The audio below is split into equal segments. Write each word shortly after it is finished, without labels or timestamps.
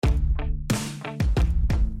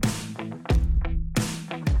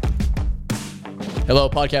Hello,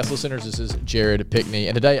 podcast listeners. This is Jared Pickney,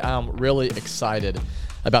 and today I'm really excited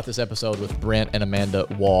about this episode with Brent and Amanda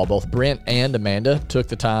Waugh. Both Brent and Amanda took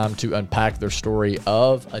the time to unpack their story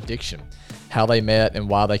of addiction, how they met, and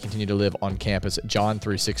why they continue to live on campus at John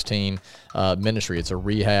 316 Ministry. It's a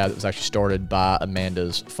rehab that was actually started by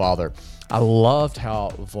Amanda's father. I loved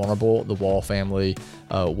how vulnerable the Waugh family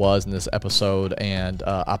was in this episode, and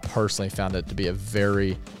I personally found it to be a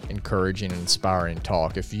very encouraging and inspiring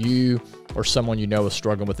talk. If you or someone you know is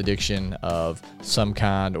struggling with addiction of some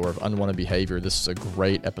kind or of unwanted behavior, this is a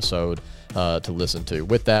great episode to listen to.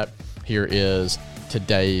 With that, here is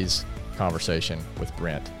today's conversation with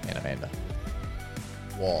Brent and Amanda.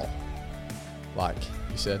 Waugh. Like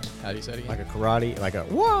you said, how do you say it again? Like a karate, like a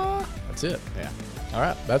wah. That's it. Yeah. All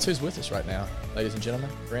right, that's who's with us right now. Ladies and gentlemen,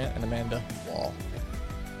 Brent and Amanda Waugh.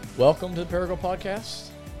 Welcome to the Paragould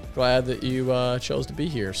podcast. Glad that you chose to be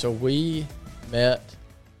here. So we met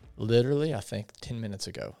literally, I think, 10 minutes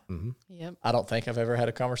ago. Mm-hmm. Yep. I don't think I've ever had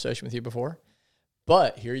a conversation with you before,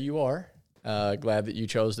 but here you are. Glad that you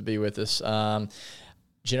chose to be with us.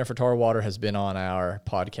 Jennifer Tarwater has been on our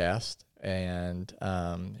podcast, and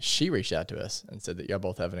she reached out to us and said that y'all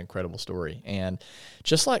both have an incredible story. And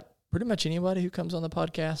just like pretty much anybody who comes on the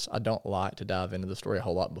podcast, I don't like to dive into the story a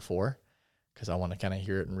whole lot before because I want to kind of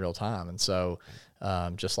hear it in real time. And so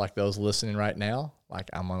just like those listening right now, like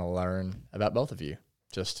I'm going to learn about both of you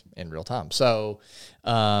just in real time. So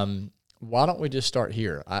why don't we just start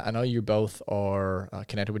here? I know you both are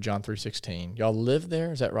connected with John 316. Y'all live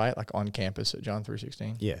there, is that right? Like on campus at John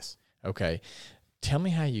 316? Yes. Okay. Tell me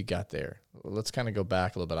how you got there. Let's kind of go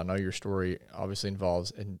back a little bit. I know your story obviously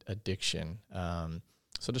involves addiction.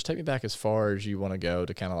 So just take me back as far as you want to go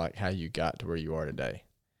to kind of like how you got to where you are today.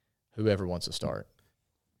 Whoever wants to start.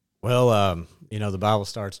 Well, the Bible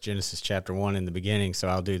starts Genesis chapter 1 in the beginning, so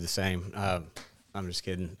I'll do the same. I'm just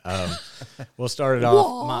kidding. We'll start it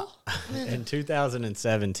off. In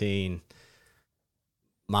 2017,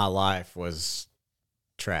 my life was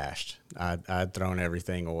trashed. I'd thrown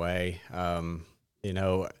everything away.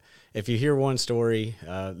 If you hear one story,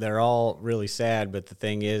 they're all really sad, but the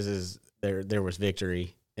thing is there was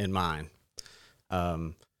victory in mine.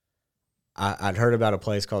 I'd heard about a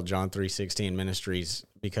place called John 316 Ministries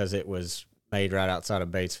because it was made right outside of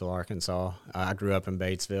Batesville, Arkansas. I grew up in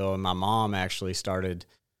Batesville, and my mom actually started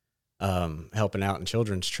helping out in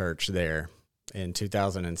children's church there in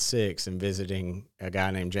 2006 and visiting a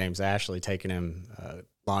guy named James Ashley, taking him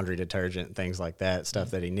laundry detergent, things like that,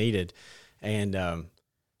 stuff that he needed. And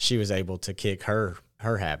she was able to kick her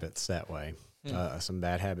habits that way, some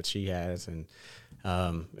bad habits she has. And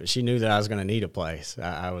she knew that I was going to need a place.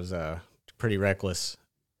 I was a pretty reckless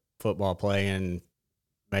football playing,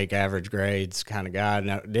 make average grades kind of guy. And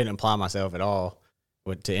I didn't apply myself at all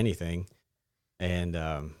to anything. And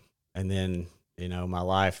then, my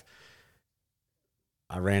life,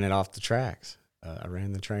 I ran it off the tracks. I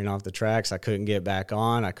ran the train off the tracks. I couldn't get back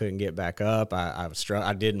on. I couldn't get back up. I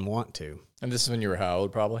didn't want to. And this is when you were how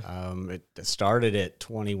old, probably? It started at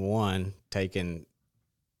 21, taking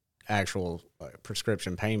actual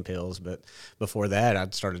prescription pain pills. But before that,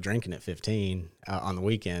 I'd started drinking at 15 on the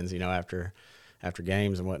weekends, after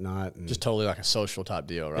games and whatnot. And just totally like a social type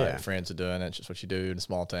deal, right? Yeah. Friends are doing it. It's just what you do in a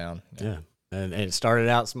small town. Yeah. And it started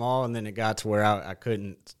out small, and then it got to where I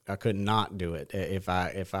could not do it. If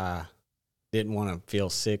I didn't want to feel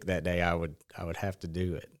sick that day, I would have to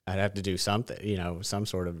do it. I'd have to do something, some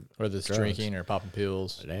sort of whether it's drugs. Drinking or popping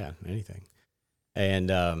pills. Yeah, anything.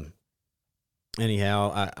 And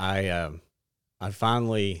anyhow, I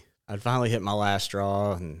finally hit my last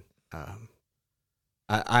straw, and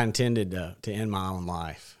I intended to end my own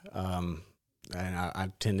life. And I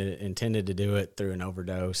intended to do it through an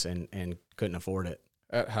overdose and couldn't afford it.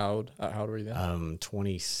 At how old were you then?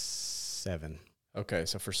 27. Okay,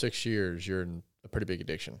 so for 6 years, you're in a pretty big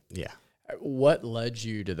addiction. Yeah. What led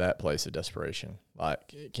you to that place of desperation?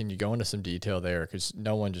 Like, can you go into some detail there? Because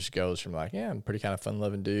no one just goes from like, yeah, I'm a pretty kind of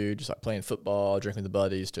fun-loving dude, just like playing football, drinking with the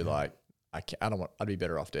buddies, to like, I'd be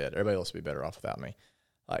better off dead. Everybody else would be better off without me.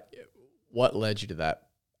 Like, what led you to that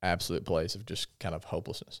absolute place of just kind of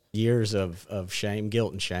hopelessness? Years of shame,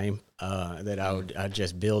 guilt and shame that I'd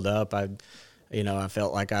just build up. I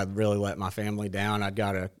felt like I'd really let my family down. I'd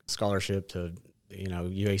got a scholarship to,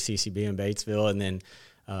 UACCB in Batesville, and then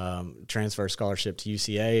transfer scholarship to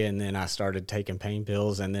UCA, and then I started taking pain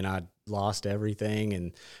pills, and then I lost everything,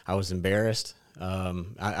 and I was embarrassed.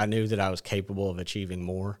 I knew that I was capable of achieving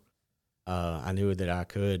more. I knew that I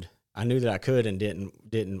could, and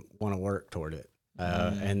didn't want to work toward it.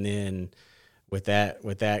 And then with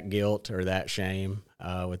that guilt or that shame,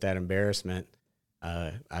 with that embarrassment,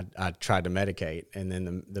 I tried to medicate, and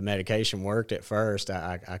then the medication worked at first.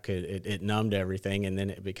 It numbed everything, and then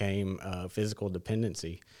it became physical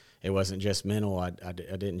dependency. It wasn't just mental. I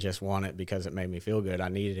didn't just want it because it made me feel good. I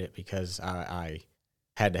needed it because I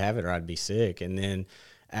had to have it or I'd be sick. And then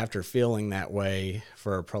after feeling that way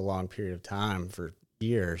for a prolonged period of time, for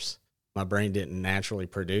years, my brain didn't naturally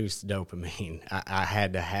produce dopamine. I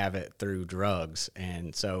had to have it through drugs.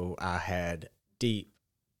 And so I had deep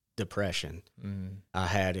depression. I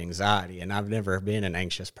had anxiety, and I've never been an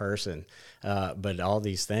anxious person. But all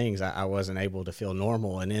these things, I wasn't able to feel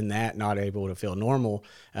normal. And in that, not able to feel normal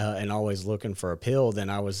and always looking for a pill, then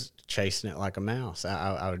I was chasing it like a mouse.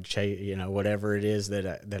 I would chase, whatever it is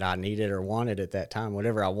that I needed or wanted at that time,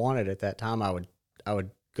 whatever I wanted at that time, I would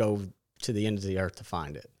go to the end of the earth to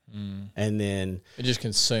find it. And then it just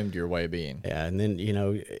consumed your way of being. Yeah. And then,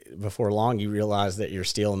 before long you realize that you're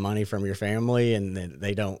stealing money from your family, and that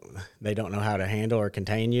they don't know how to handle or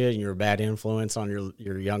contain you, and you're a bad influence on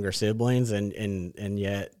your younger siblings. And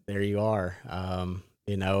yet there you are, and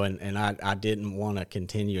I didn't want to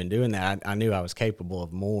continue in doing that. I knew I was capable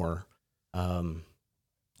of more. You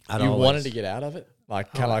wanted to get out of it?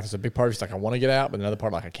 Like, kind of like it's a big part of it's like, I want to get out, but another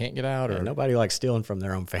part, like, I can't get out. Or nobody likes stealing from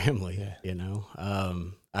their own family, Yeah.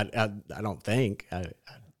 I don't think,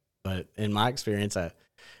 but in my experience,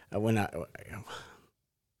 one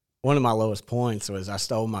of my lowest points was I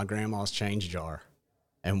stole my grandma's change jar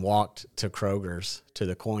and walked to Kroger's to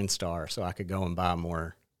the Coin Star so I could go and buy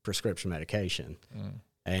more prescription medication.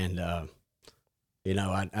 And, I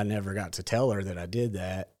never got to tell her that I did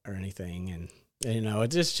that or anything. And,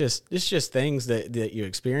 it's just things that you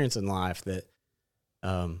experience in life that,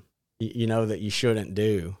 that you shouldn't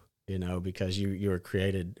do. Because you were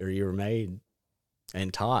created, or you were made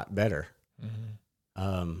and taught better.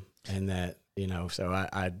 And that, so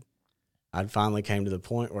I finally came to the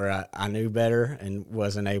point where I knew better and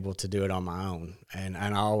wasn't able to do it on my own. And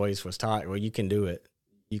I always was taught, well, you can do it.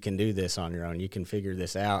 You can do this on your own. You can figure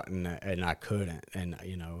this out. And I couldn't. And,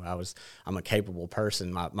 I'm a capable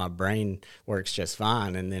person. My brain works just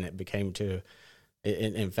fine. And then it became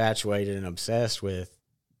infatuated and obsessed with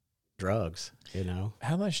drugs.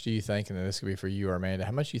 How much do you think, and this could be for you or Amanda,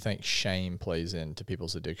 how much do you think shame plays into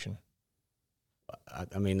people's addiction?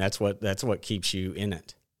 I mean, that's what keeps you in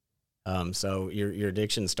it. So your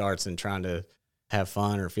addiction starts in trying to have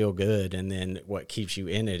fun or feel good, and then what keeps you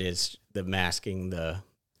in it is the masking the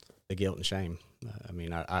guilt and shame.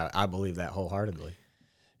 I believe that wholeheartedly.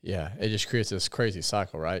 Yeah, it just creates this crazy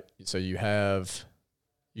cycle, right? So you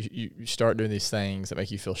start doing these things that make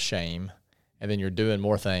you feel shame, and then you're doing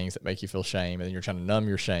more things that make you feel shame, and then you're trying to numb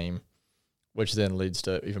your shame, which then leads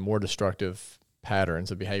to even more destructive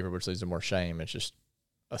patterns of behavior, which leads to more shame. It's just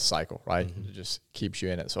a cycle, right? It just keeps you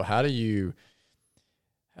in it. So how does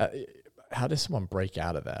someone break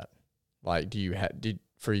out of that? Like,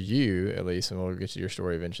 for you at least, and we'll get to your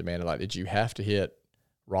story eventually, Amanda, like, did you have to hit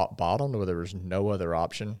rock bottom where there was no other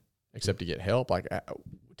option except to get help? Like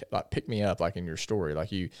pick me up, like in your story,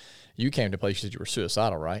 like you came to places that you were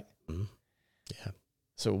suicidal, right? Yeah.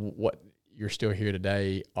 So you're still here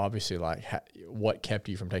today, obviously, like what kept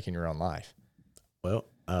you from taking your own life? Well,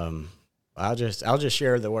 I'll just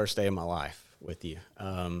share the worst day of my life with you.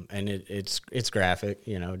 And it's graphic,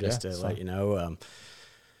 just to let you know.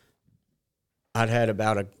 I'd had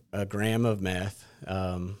about a gram of meth,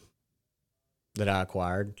 that I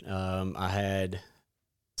acquired. I had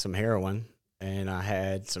some heroin, and I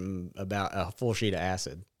had about a full sheet of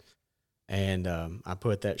acid. And I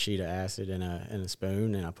put that sheet of acid in a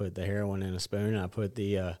spoon, and I put the heroin in a spoon, and I put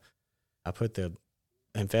the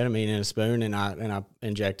amphetamine in a spoon, and I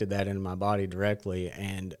injected that into my body directly.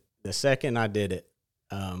 And the second I did it,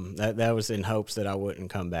 that was in hopes that I wouldn't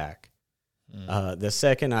come back. The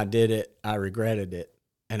second I did it, I regretted it,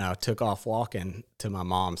 and I took off walking to my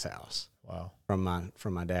mom's house. Wow. From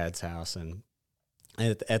my dad's house, and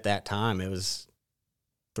at that time it was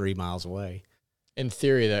 3 miles away. In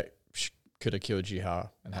theory, that could have killed you.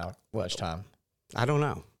 How much time? I don't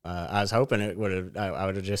know. I was hoping I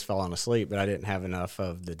would have just fallen asleep, but I didn't have enough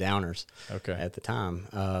of the downers. Okay. At the time.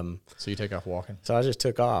 So you take off walking. So I just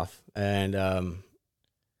took off, and I'd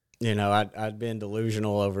been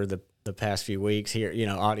delusional over the past few weeks here.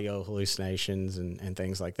 Audio hallucinations and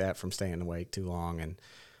things like that from staying awake too long. And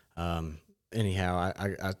anyhow,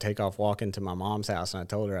 I take off walking to my mom's house, and I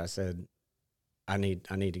told her, I said, I need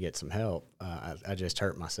to get some help. I just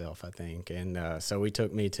hurt myself, I think. And so we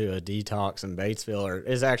took me to a detox in Batesville, or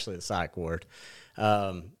it's actually the psych ward,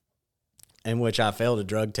 in which I failed a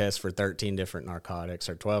drug test for 13 different narcotics,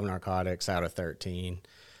 or 12 narcotics out of 13.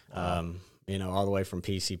 Wow. all the way from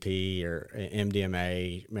PCP or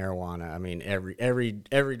MDMA, marijuana. I mean,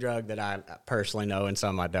 every drug that I personally know and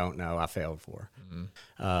some I don't know, I failed for.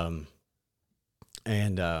 Mm-hmm.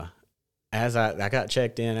 And as I got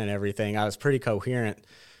checked in and everything, I was pretty coherent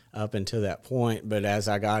up until that point. But as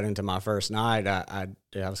I got into my first night, I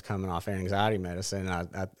was coming off anxiety medicine.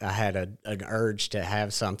 I had an urge to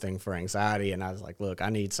have something for anxiety, and I was like, look, I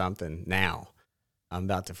need something now. I'm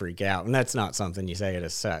about to freak out. And that's not something you say at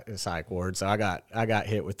a psych ward. So I got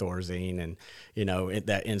hit with Thorazine and,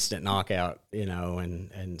 that instant knockout,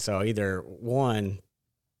 and so either one,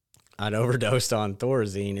 I'd overdosed on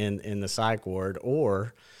Thorazine in the psych ward,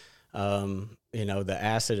 or, the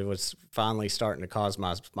acid was finally starting to cause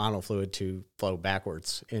my spinal fluid to flow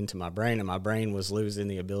backwards into my brain, and my brain was losing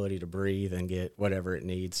the ability to breathe and get whatever it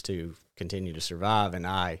needs to continue to survive, and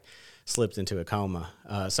I slipped into a coma.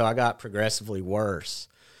 So I got progressively worse,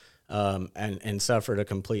 and suffered a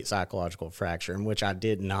complete psychological fracture in which I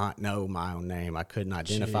did not know my own name. I couldn't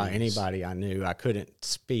identify anybody I knew. I couldn't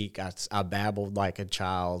speak. I babbled like a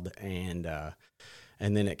child, and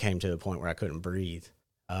then it came to the point where I couldn't breathe.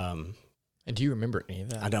 And do you remember any of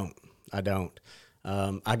that? I don't.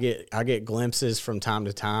 I get glimpses from time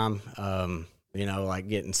to time, like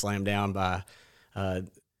getting slammed down by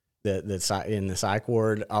in the psych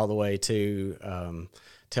ward, all the way to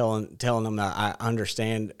telling them that I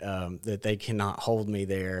understand that they cannot hold me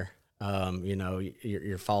there.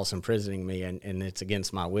 You're false imprisoning me, and it's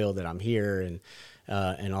against my will that I'm here,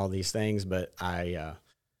 and all these things. But I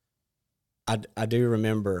do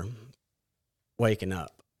remember waking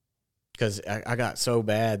up, because I got so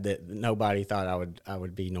bad that nobody thought I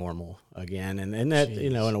would be normal again, and that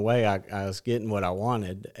in a way I was getting what I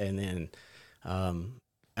wanted, and then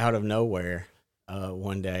out of nowhere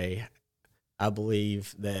one day, I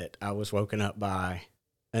believe that I was woken up by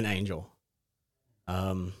an angel.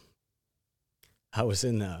 I was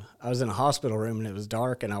in a hospital room, and it was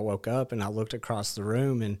dark, and I woke up and I looked across the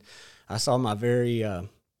room, and I saw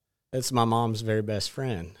it's my mom's very best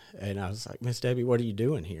friend, and I was like, Miss Debbie, what are you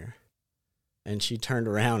doing here? And she turned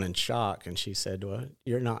around in shock, and she said, well,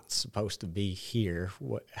 you're not supposed to be here.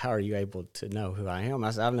 How are you able to know who I am?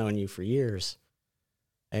 I said, I've known you for years.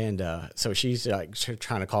 And so she's like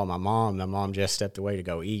trying to call my mom. My mom just stepped away to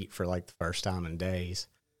go eat for like the first time in days.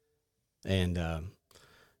 And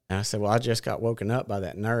I said, well, I just got woken up by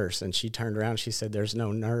that nurse. And she turned around. She said, there's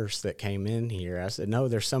no nurse that came in here. I said, no,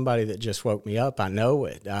 there's somebody that just woke me up. I know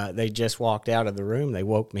it. They just walked out of the room. They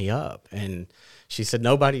woke me up. And she said,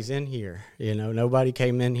 nobody's in here. Nobody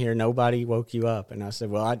came in here. Nobody woke you up. And I said,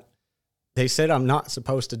 well, they said I'm not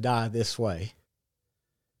supposed to die this way.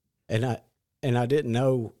 And I didn't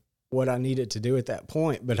know what I needed to do at that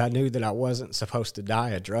point, but I knew that I wasn't supposed to die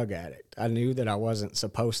a drug addict. I knew that I wasn't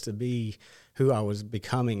supposed to be who I was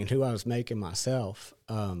becoming and who I was making myself.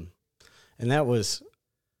 And that was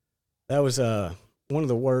one of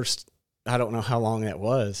the worst, I don't know how long that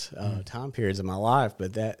was, time periods of my life,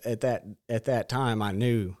 but at that time I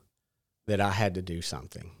knew that I had to do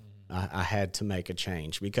something. I had to make a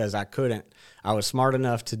change, because I was smart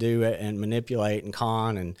enough to do it and manipulate and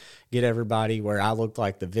con and get everybody where I looked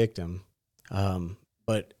like the victim.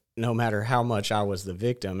 But no matter how much I was the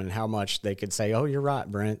victim and how much they could say, oh, you're right,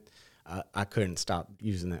 Brent, I couldn't stop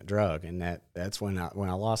using that drug. And that's when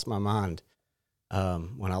I lost my mind.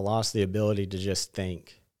 When I lost the ability to just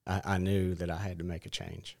think, I knew that I had to make a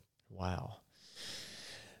change. Wow.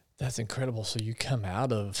 That's incredible. So you come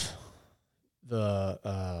out of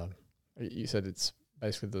you said it's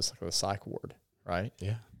basically the psych ward, right?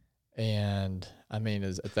 Yeah. And I mean,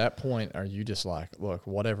 at that point, are you just like, look,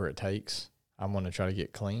 whatever it takes, I'm going to try to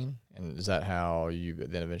get clean? And is that how you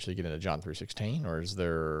then eventually get into John 3:16, or is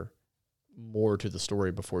there more to the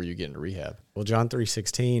story before you get into rehab? Well, John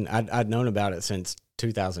 3:16, I'd known about it since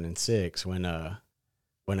 2006 when a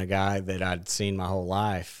guy that I'd seen my whole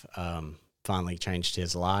life finally changed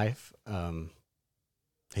his life.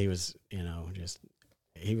 He was,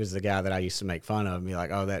 he was the guy that I used to make fun of and be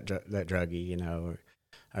like, oh, that druggie,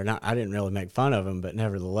 or not. I didn't really make fun of him, but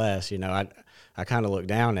nevertheless, I kind of looked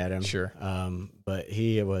down at him. Sure. But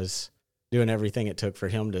he was doing everything it took for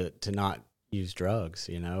him to not use drugs,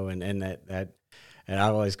 and I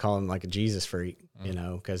always call him like a Jesus freak,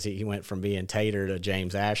 because he went from being Tater to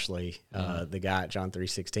James Ashley, the guy at John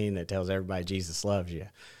 3:16 that tells everybody Jesus loves you,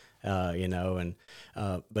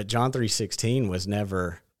 but John 3:16 was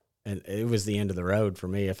never, and it was the end of the road for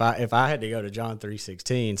me. If I had to go to John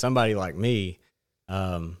 3:16, somebody like me,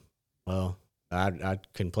 I'd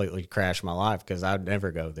completely crash my life, because I'd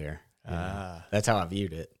never go there. That's how I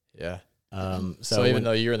viewed it. Yeah. So even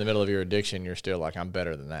though you're in the middle of your addiction, you're still like, I'm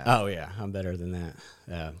better than that. Oh yeah, I'm better than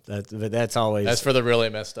that. But that's always that's for the really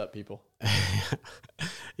messed up people.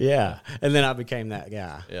 Yeah, and then I became that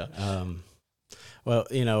guy. Yeah. Well,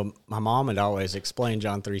 my mom had always explained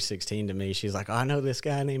John 3:16 to me. She's like, I know this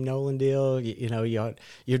guy named Nolan Deal.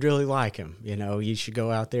 You'd really like him. You should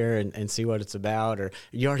go out there and see what it's about. Or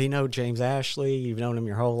you already know James Ashley. You've known him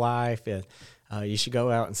your whole life. And you should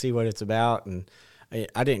go out and see what it's about. And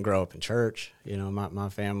I didn't grow up in church. My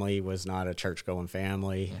family was not a church-going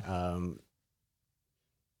family.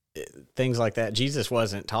 Things like that. Jesus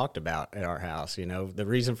wasn't talked about at our house. The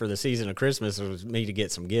reason for the season of Christmas was me to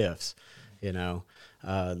get some gifts.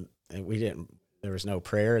 And we didn't. There was no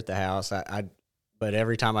prayer at the house. But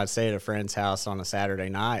every time I'd stay at a friend's house on a Saturday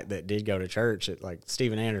night that did go to church, like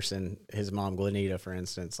Steven Anderson, his mom Glenita, for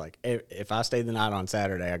instance, like if I stayed the night on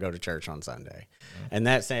Saturday, I go to church on Sunday, and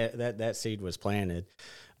that seed was planted.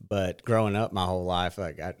 But growing up my whole life,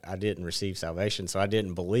 like I didn't receive salvation, so I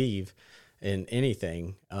didn't believe in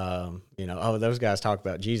anything. Those guys talk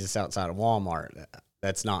about Jesus outside of Walmart.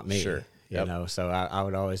 That's not me. Sure. Yep. So I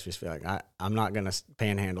would always just be like, I'm not going to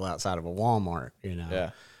panhandle outside of a Walmart,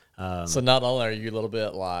 Yeah. So not only are you a little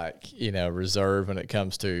bit like, reserved when it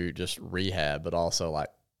comes to just rehab, but also like,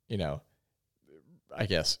 I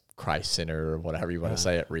guess Christ Center or whatever you want to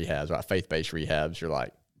say it, rehabs, right? Faith-based rehabs. You're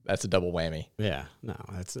like, that's a double whammy. Yeah. No,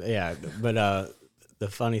 but the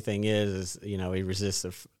funny thing is, he resists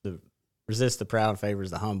the proud, favors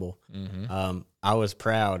the humble. Mm-hmm. I was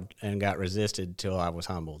proud and got resisted till I was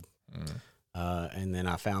humbled. And then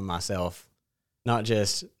I found myself not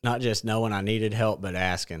just knowing I needed help, but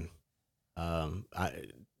asking,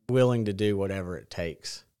 willing to do whatever it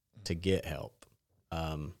takes to get help,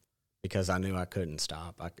 because I knew I couldn't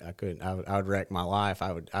stop. I couldn't. I would wreck my life.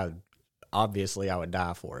 I would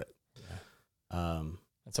die for it. Yeah.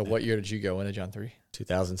 So what year did you go into John 3?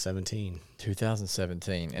 2017.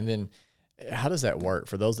 2017, and then. How does that work?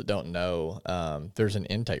 For those that don't know, there's an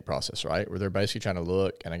intake process, right? Where they're basically trying to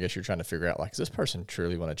look, and I guess you're trying to figure out, like, does this person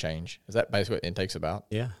truly want to change? Is that basically what intake's about?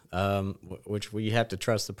 Yeah, which we have to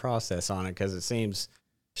trust the process on it because it seems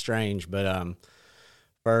strange. But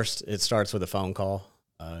first, it starts with a phone call.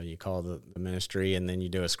 You call the ministry, and then you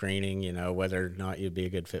do a screening, whether or not you'd be a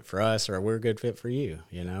good fit for us or we're a good fit for you,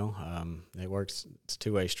 It works. It's a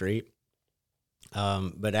two-way street.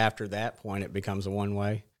 But after that point, it becomes a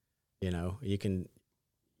one-way.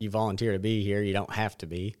 You volunteer to be here. You don't have to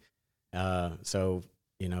be. So,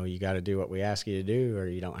 you got to do what we ask you to do or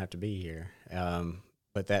you don't have to be here.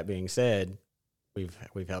 But that being said,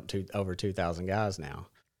 we've helped over 2,000 guys now.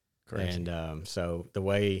 Crazy. And so the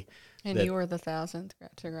way. And you were the 1,000th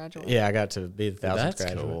to graduate. Yeah, I got to be the 1,000th That's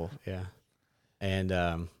graduate. Cool. Yeah. And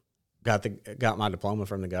got my diploma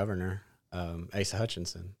from the governor, Asa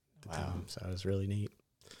Hutchinson. Wow. So it was really neat.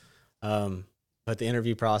 But the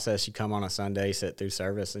interview process, you come on a Sunday, sit through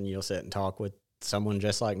service, and you'll sit and talk with someone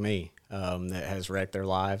just like me that has wrecked their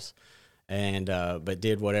lives, and but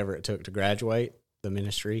did whatever it took to graduate the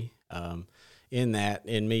ministry. In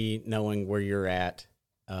me knowing where you're at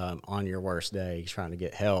on your worst day, trying to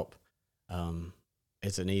get help,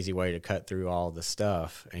 it's an easy way to cut through all the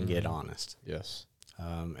stuff and get honest. Yes,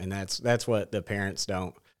 and that's what the parents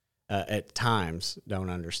don't at times don't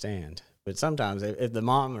understand. But sometimes if the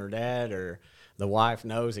mom or dad or the wife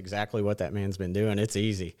knows exactly what that man's been doing, it's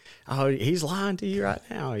easy. Oh, he's lying to you right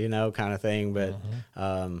now, kind of thing. But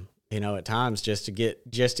at times just to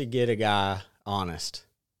get a guy honest,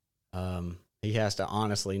 he has to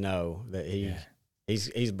honestly know that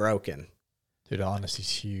he's broken. Dude, honesty's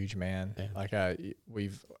huge, man. Yeah. Like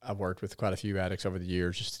I've worked with quite a few addicts over the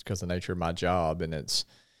years just because of the nature of my job, and it's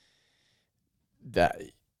that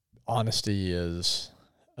honesty is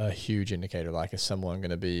a huge indicator. Like, is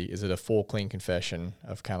it a full, clean confession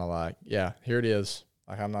of kind of like, yeah, here it is.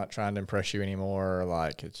 Like, I'm not trying to impress you anymore.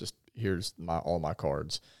 Like, it's just, here's all my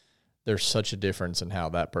cards. There's such a difference in how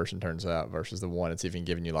that person turns out versus the one that's even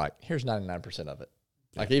giving you like, here's 99% of it.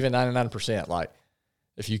 Like, even 99%, like,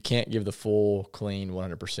 if you can't give the full, clean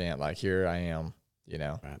 100%, like, here I am,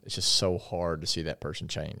 right. It's just so hard to see that person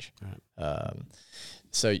change. Right.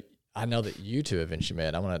 So I know that you two eventually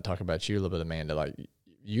met. I want to talk about you a little bit, Amanda. Like,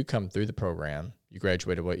 you come through the program. You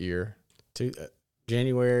graduated what year?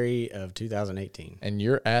 January of 2018. And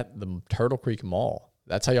you're at the Turtle Creek Mall.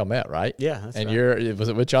 That's how y'all met, right? Yeah. That's and right. Was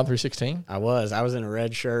it with John 3:16? I was in a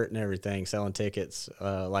red shirt and everything, selling tickets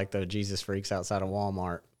like the Jesus freaks outside of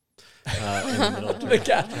Walmart. In the middle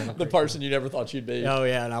of the person you never thought you'd be. Oh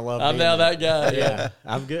yeah, and I'm now that guy. Yeah,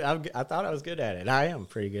 I'm good. I thought I was good at it. I am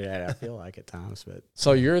pretty good at it. I feel like at times, but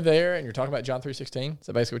so you're there and you're talking about John 3:16. Is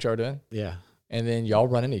that basically what y'all are doing? Yeah. and then y'all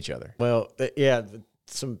run into each other. Well,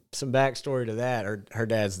 some backstory to that. Her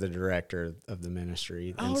dad's the director of the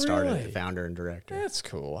ministry and started really? the founder and director. That's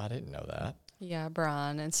cool. I didn't know that. Yeah,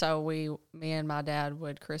 Brian. And so me and my dad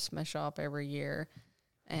would Christmas shop every year,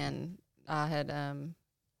 and I had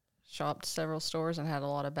shopped several stores and had a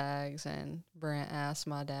lot of bags, and Brent asked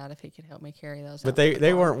my dad if he could help me carry those. But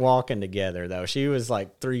they weren't walking together though. She was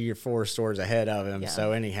like 3 or 4 stores ahead of him. Yeah.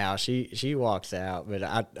 So anyhow, she walks out. But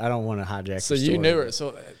I don't want to hijack. So the you story. knew her.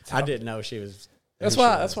 So I didn't know she was. That's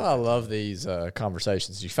why I love these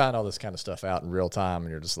conversations. You find all this kind of stuff out in real time,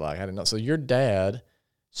 and you're just like, I didn't know. So your dad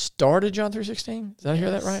started John 3:16. Did I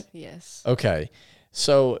hear that right? Yes. Okay.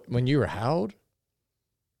 So when you were how old?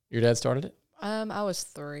 Your dad started it? I was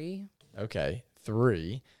 3. Okay,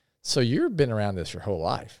 3. So you've been around this your whole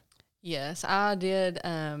life. Yes, I did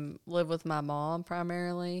live with my mom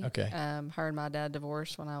primarily. Okay. Her and my dad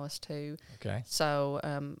divorced when I was 2. Okay.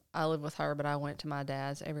 So I lived with her, but I went to my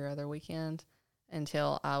dad's every other weekend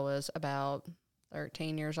until I was about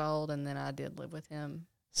 13 years old, and then I did live with him.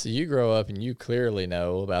 So you grow up and you clearly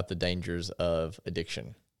know about the dangers of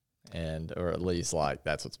addiction, or at least like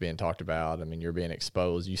that's what's being talked about. I mean, you're being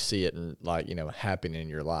exposed. You see it in happening in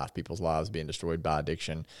your life, people's lives being destroyed by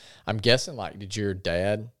addiction. I'm guessing did your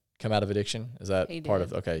dad come out of addiction? Is that part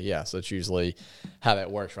of, okay. Yeah. So that's usually how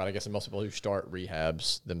that works, right? I guess most people who start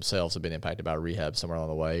rehabs themselves have been impacted by rehab somewhere along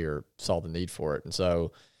the way or saw the need for it. And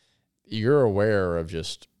so you're aware of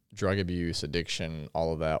just drug abuse, addiction,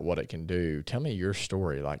 all of that, what it can do. Tell me your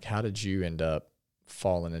story. Like, how did you end up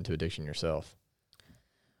falling into addiction yourself?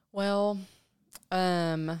 Well,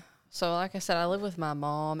 so like I said, I live with my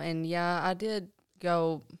mom, and yeah, I did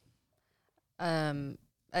go,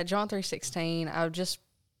 at John 3:16, I would just,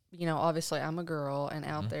 obviously I'm a girl, and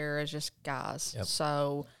out there is just guys. Yep.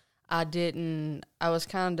 So I wasn't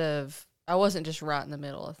just right in the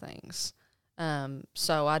middle of things.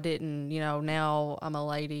 So I didn't, now I'm a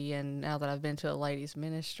lady, and now that I've been to a ladies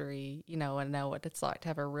ministry, and know what it's like to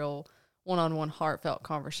have a real one-on-one heartfelt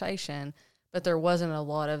conversation. But there wasn't a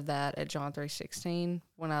lot of that at John 3:16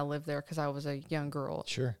 when I lived there because I was a young girl.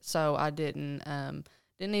 Sure. So I didn't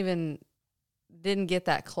get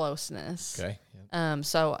that closeness. Okay. Yep.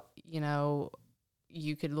 So,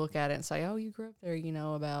 you could look at it and say, oh, you grew up there,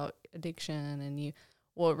 about addiction, and it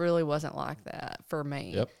really wasn't like that for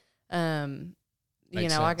me. Yep.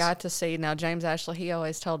 Makes I sense. got to see, now James Ashley, he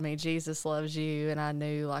always told me Jesus loves you, and I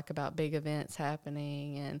knew about big events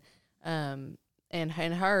happening and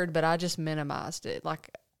heard, but I just minimized it.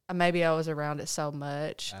 Maybe I was around it so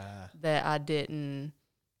much that I didn't,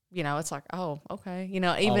 it's like, oh, okay. Even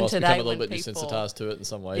almost today, become a little bit people desensitized to it in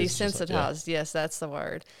some ways. Desensitized, yes, that's the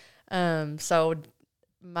word. So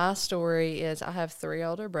my story is I have 3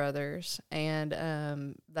 older brothers, and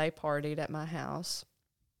they partied at my house.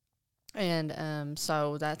 And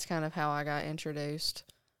so that's kind of how I got introduced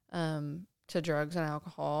to drugs and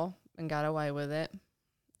alcohol and got away with it.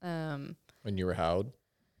 When you were how old?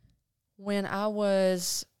 When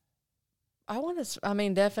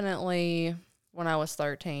definitely when I was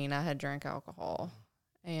 13, I had drank alcohol.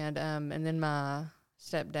 And then my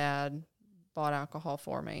stepdad bought alcohol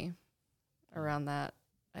for me around that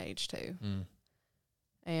age too. Mm.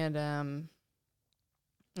 And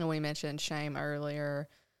we mentioned shame earlier.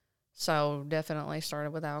 So definitely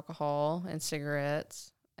started with alcohol and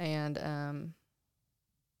cigarettes, and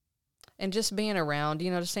just being around,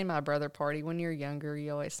 just seeing my brother party. When you're younger,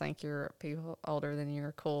 you always think you're people older than you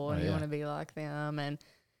are cool, and you want to be like them. And,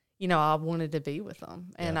 I wanted to be with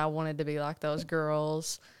them, and I wanted to be like those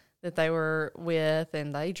girls that they were with,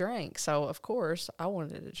 and they drank. So, of course, I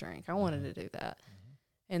wanted to drink. I wanted to do that.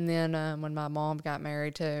 Mm-hmm. And then when my mom got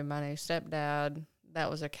married to my new stepdad, that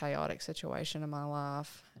was a chaotic situation in my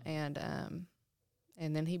life, and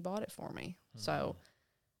then he bought it for me. Mm-hmm. So,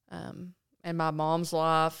 in my mom's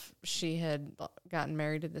life, she had gotten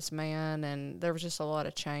married to this man, and there was just a lot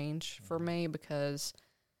of change for me because,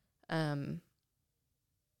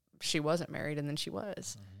 she wasn't married, and then she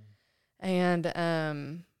was, and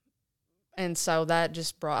so that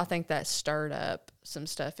just I think that stirred up some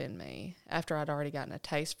stuff in me after I'd already gotten a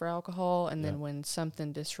taste for alcohol, and then when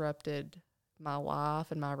something disrupted my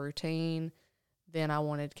life and my routine, then I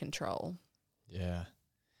wanted control. Yeah.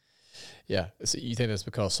 Yeah. So you think that's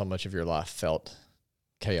because so much of your life felt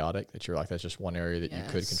chaotic that you're like, that's just one area that you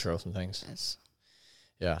could control some things? Yes.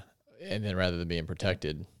 Yeah. And then rather than being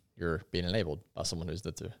protected, you're being enabled by someone who's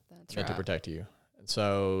meant to protect you. And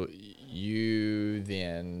so you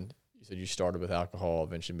said you started with alcohol,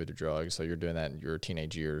 eventually moved to drugs. So you're doing that in your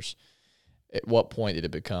teenage years. At what point did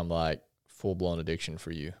it become like full blown addiction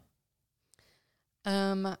for you?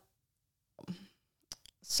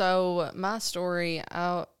 So my story,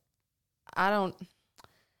 I want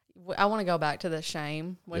to go back to the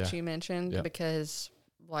shame, which you mentioned, because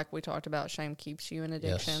like we talked about, shame keeps you in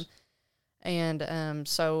addiction. Yes. And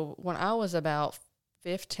so when I was about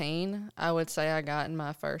 15, I would say I got in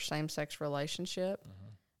my first same-sex relationship.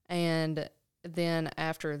 And then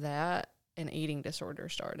after that, an eating disorder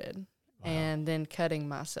started. Wow. And then cutting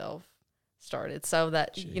myself started. So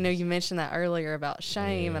that, you mentioned that earlier about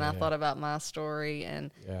shame, and I thought about my story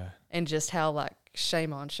and just how like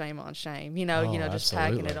shame on shame on shame, just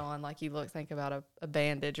absolutely. tacking it on. Like you think about a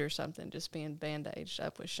bandage or something, just being bandaged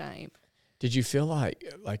up with shame. Did you feel like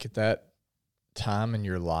at that time in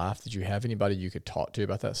your life, did you have anybody you could talk to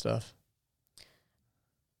about that stuff?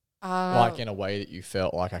 Like in a way that you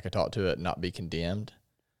felt like I could talk to it and not be condemned?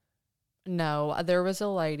 No, there was a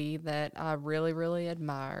lady that I really, really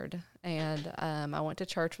admired, and I went to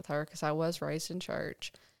church with her because I was raised in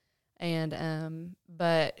church, and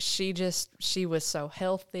but she was so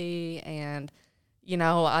healthy, and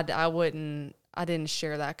I didn't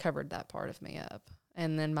share that. I covered that part of me up,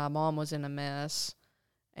 and then my mom was in a mess,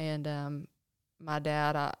 and my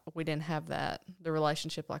dad, we didn't have the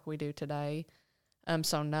relationship like we do today,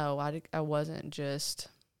 so no, I wasn't just,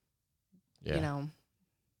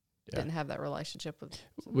 didn't have that relationship with.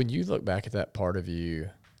 When you look back at that part of you,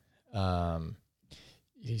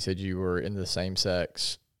 you said you were in the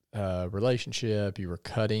same-sex relationship, you were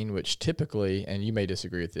cutting, which typically, and you may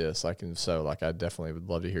disagree with this, I definitely would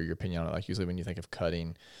love to hear your opinion on it. Like usually when you think of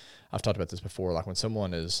cutting, I've talked about this before, like when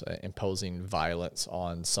someone is imposing violence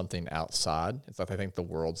on something outside, it's like they think the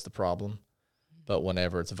world's the problem. But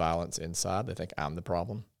whenever it's violence inside, they think I'm the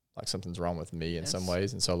problem. Like something's wrong with me in some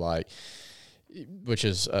ways. And so which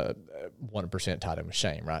is 1% tied in with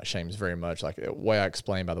shame, right? Shame is very much like the way I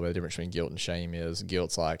explain, by the way, the difference between guilt and shame is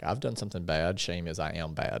guilt's like, I've done something bad. Shame is I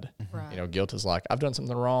am bad. Right. Guilt is like, I've done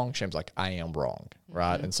something wrong. Shame's like, I am wrong.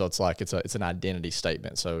 Right. And so it's like, it's an identity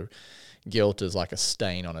statement. So guilt is like a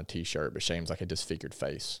stain on a t-shirt, but shame's like a disfigured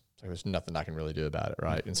face. So there's nothing I can really do about it.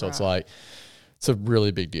 Right. And so it's like, it's a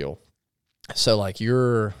really big deal. So like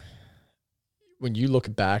when you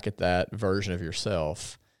look back at that version of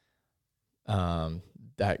yourself,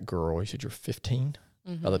 that girl, you said you're 15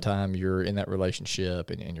 by the time you're in that relationship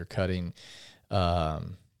and you're cutting,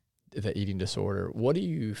 the eating disorder. What do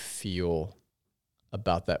you feel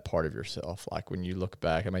about that part of yourself? Like when you look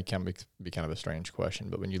back, it may be kind of a strange question,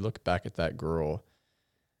 but when you look back at that girl,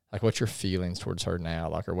 like what's your feelings towards her now?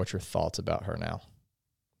 Like, or what's your thoughts about her now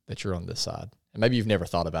that you're on this side? And maybe you've never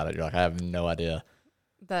thought about it. You're like, I have no idea.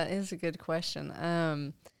 That is a good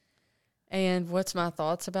question. And what's my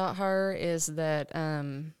thoughts about her is that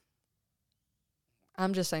I'm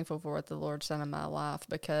just thankful for what the Lord's done in my life,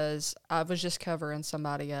 because I was just covering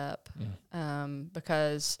somebody up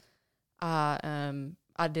because I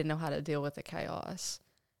didn't know how to deal with the chaos.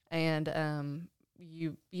 And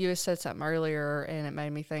you had said something earlier, and it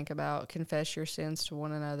made me think about confess your sins to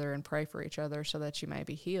one another and pray for each other so that you may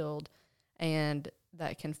be healed. And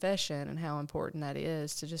that confession and how important that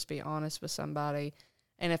is to just be honest with somebody.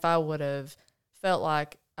 And if I would have felt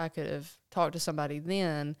like I could have talked to somebody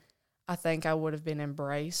then, I think I would have been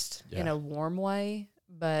embraced in a warm way.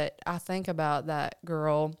 But I think about that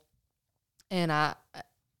girl, and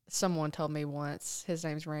someone told me once, his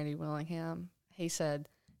name's Randy Willingham, he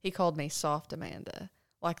called me soft Amanda,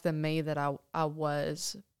 like the me that I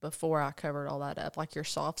was before I covered all that up, like your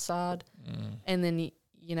soft side. And then,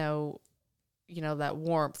 that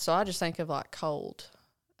warmth. So I just think of like cold,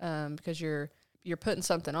 because you're putting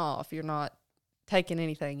something off. You're not taking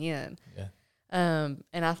anything in. Yeah.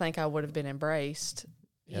 And I think I would have been embraced,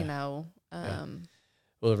 Well,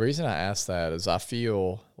 the reason I ask that is I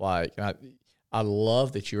feel like I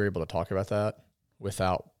love that you were able to talk about that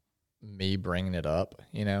without me bringing it up.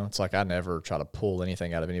 It's like I never try to pull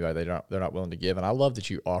anything out of anybody they're not willing to give. And I love that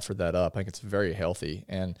you offered that up. I think it's very healthy.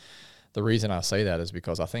 And the reason I say that is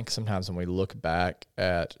because I think sometimes when we look back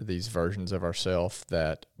at these versions of ourselves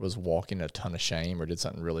that was walking a ton of shame or did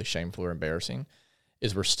something really shameful or embarrassing,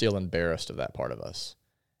 is we're still embarrassed of that part of us.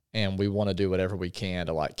 And we want to do whatever we can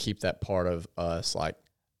to like keep that part of us like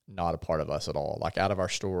not a part of us at all, like out of our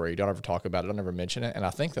story. Don't ever talk about it. Don't ever mention it. And I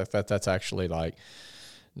think that's actually like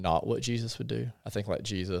not what Jesus would do. I think like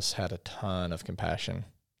Jesus had a ton of compassion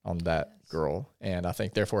on that girl. And I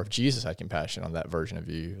think therefore if Jesus had compassion on that version of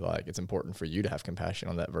you, like it's important for you to have compassion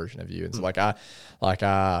on that version of you. And so I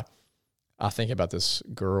think about this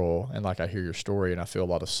girl and like I hear your story and I feel a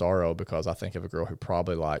lot of sorrow because I think of a girl who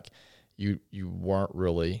probably like you weren't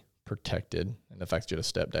really protected, and the fact that you had a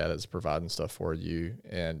stepdad that's providing stuff for you,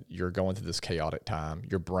 and you're going through this chaotic time.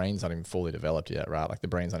 Your brain's not even fully developed yet, right? Like the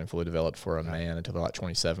brain's not even fully developed for a man until they're like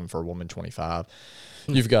 27, for a woman 25.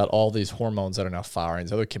 You've got all these hormones that are now firing,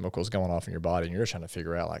 these other chemicals going off in your body, and you're trying to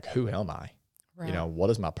figure out like, who am I? Right. You know, what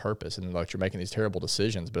is my purpose? And like, you're making these terrible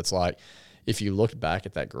decisions, but it's like, if you looked back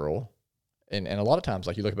at that girl, and a lot of times,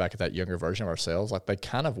 like you look back at that younger version of ourselves, like they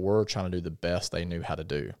kind of were trying to do the best they knew how to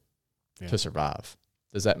do to survive.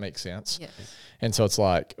 Does that make sense? Yes. And so it's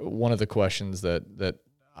like, one of the questions that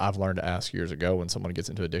I've learned to ask years ago when someone gets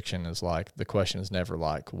into addiction is like, the question is never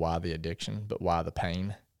like, why the addiction, but why the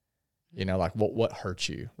pain? You know, like what hurt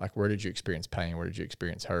you? Like, where did you experience pain? Where did you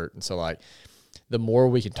experience hurt? And so like, the more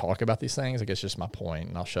we can talk about these things, I guess just my point,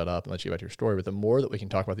 and I'll shut up and let you get back to your story, but the more that we can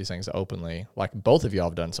talk about these things openly, like both of y'all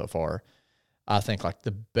have done so far, I think like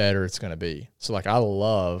the better it's going to be. So like, I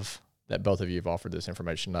love that both of you have offered this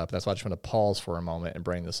information up. That's why I just want to pause for a moment and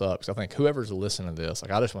bring this up, because I think whoever's listening to this,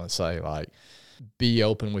 like I just want to say, like, be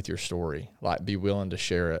open with your story, like be willing to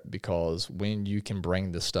share it, because when you can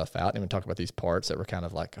bring this stuff out and even talk about these parts that were kind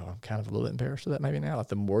of like, oh, I'm kind of a little bit embarrassed of that maybe now, like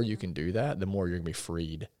the more you can do that, the more you're going to be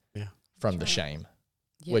freed from the shame,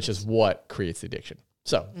 which is what creates the addiction.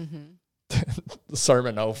 So the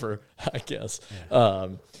sermon over, I guess.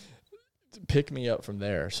 Pick me up from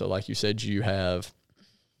there. So like you said, you have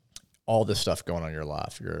all this stuff going on in your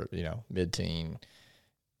life. You're, you know, mid-teen.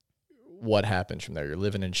 What happens from there? You're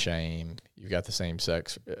living in shame. You've got the same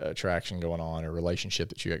sex attraction going on, a relationship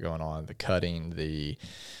that you got going on, the cutting, the,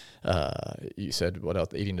 you said, what else?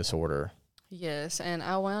 The eating disorder. Yes, and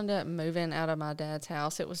I wound up moving out of my dad's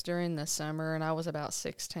house. It was during the summer, and I was about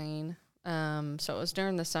 16. So it was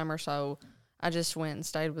during the summer, so I just went and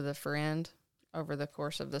stayed with a friend over the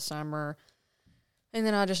course of the summer, and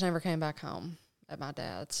then I just never came back home at my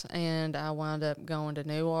dad's. And I wound up going to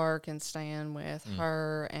Newark and staying with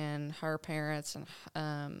her and her parents,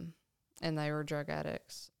 and they were drug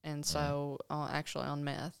addicts, and so actually on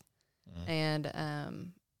meth, and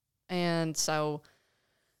so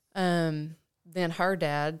then her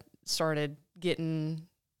dad started getting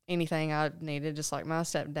anything I needed, just like my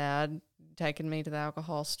stepdad, taking me to the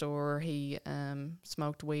alcohol store. He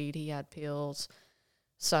smoked weed. He had pills.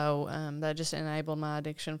 So that just enabled my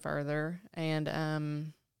addiction further. And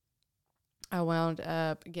I wound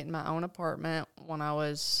up getting my own apartment when I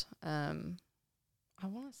was, I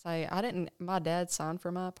want to say, my dad signed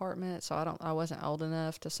for my apartment, so I wasn't old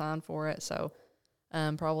enough to sign for it. So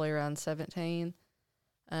probably around 17.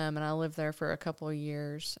 And I lived there for a couple of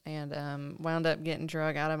years, and wound up getting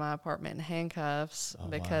drug out of my apartment in handcuffs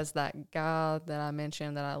because that guy that I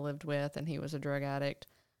mentioned that I lived with, and he was a drug addict,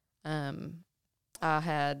 I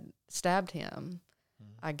had stabbed him,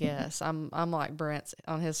 I guess. I'm like Brent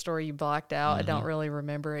on his story. You blacked out. I don't really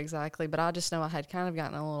remember exactly, but I just know I had kind of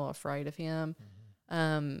gotten a little afraid of him,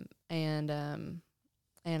 and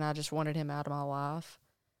I just wanted him out of my life,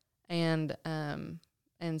 and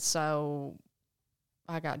so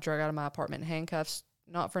I got drug out of my apartment in handcuffs,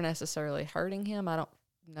 not for necessarily hurting him. I don't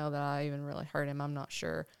know that I even really hurt him. I'm not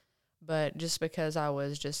sure. But just because I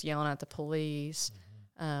was just yelling at the police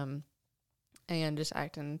and just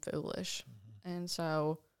acting foolish. And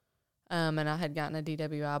so, and I had gotten a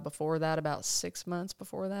DWI before that, about 6 months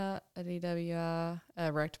before that, a DWI,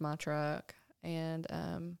 wrecked my truck. And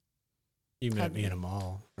you met me in a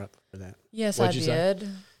mall right before that. Yes, What'd I you did.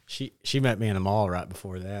 Say? She met me in a mall right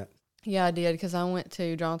before that. Yeah, I did, because I went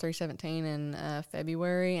to John 317 in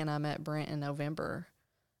February, and I met Brent in November.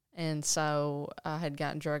 And so I had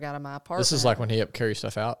gotten drug out of my apartment. This is like when he helped carry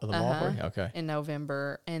stuff out of the mall for you? Okay. In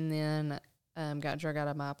November, and then got drug out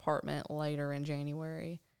of my apartment later in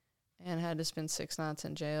January, and had to spend 6 nights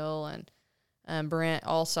in jail. And Brent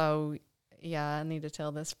also, I need to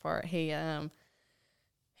tell this part. He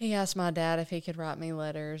asked my dad if he could write me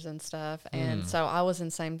letters and stuff, and so I was in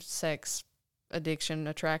same-sex addiction,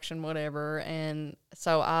 attraction, whatever, and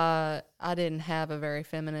so I didn't have a very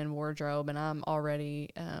feminine wardrobe, and I'm already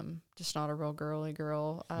just not a real girly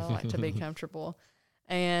girl. I like to be comfortable,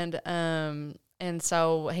 and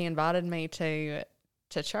so he invited me to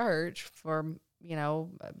church for,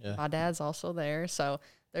 my dad's also there, so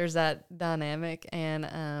there's that dynamic,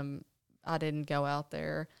 and I didn't go out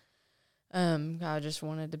there. I just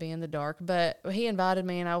wanted to be in the dark, but he invited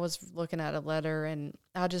me, and I was looking at a letter, and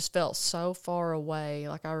I just felt so far away.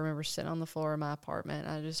 Like, I remember sitting on the floor of my apartment,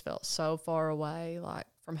 and I just felt so far away, like,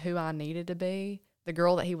 from who I needed to be. The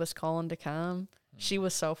girl that he was calling to come, she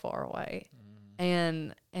was so far away.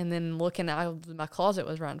 And then looking out, my closet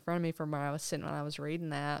was right in front of me from where I was sitting when I was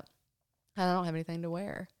reading that. I don't have anything to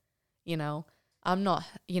wear, I'm not,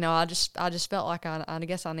 I just felt like I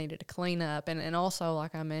guess I needed to clean up. And also,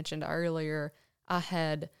 like I mentioned earlier,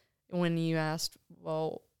 when you asked,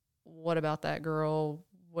 well, what about that girl?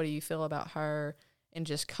 What do you feel about her? And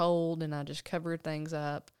just cold, and I just covered things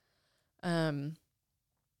up. And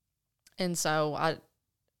so I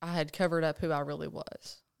had covered up who I really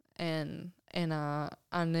was. And I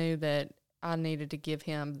knew that I needed to give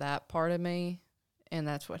him that part of me, and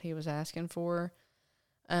that's what he was asking for.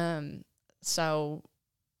 So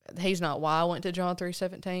he's not why I went to John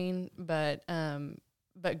 3:17, but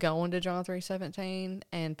going to John 3:17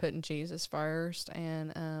 and putting Jesus first,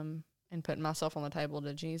 and putting myself on the table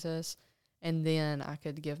to Jesus, and then I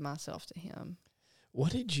could give myself to him.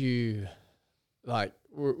 What did you like?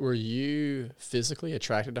 Were you physically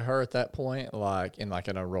attracted to her at that point, like in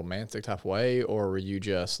a romantic type way, or were you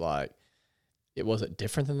just like, was it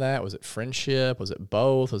different than that? Was it friendship? Was it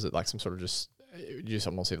both? Was it like some sort of you just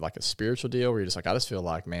almost see like a spiritual deal where you're just like, I just feel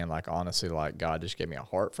like, man, like honestly, like God just gave me a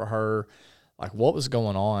heart for her. Like, what was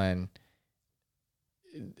going on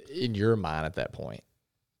in your mind at that point?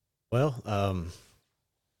 Well,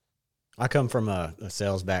 I come from a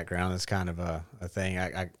sales background. It's kind of a thing.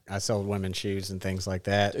 I sold women's shoes and things like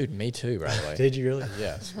that. Dude, me too, by the way. Did you really?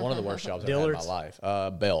 Yes. One of the worst jobs I've had in my life.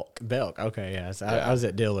 Belk. Belk. Okay, yes. I was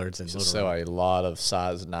at Dillard's in Little sell Rock. a lot of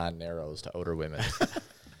size 9 narrows to older women.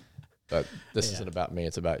 But this isn't about me.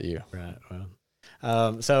 It's about you. Right.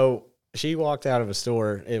 Well, so she walked out of a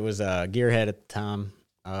store. It was Gearhead at the time.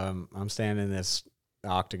 I'm standing in this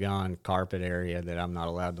octagon carpet area that I'm not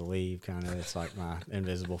allowed to leave. Kind of, it's like my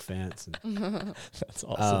invisible fence. And, that's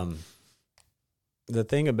awesome. The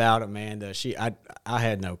thing about Amanda, I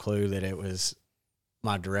had no clue that it was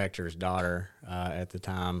my director's daughter at the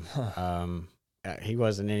time. He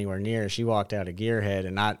wasn't anywhere near. She walked out of Gearhead,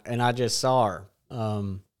 and I just saw her.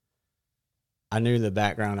 I knew the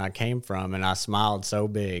background I came from, and I smiled so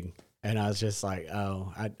big, and I was just like,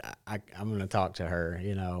 "Oh, I'm going to talk to her,"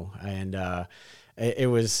 And it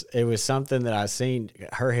was something that I seen.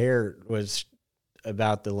 Her hair was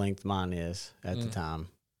about the length mine is at the time.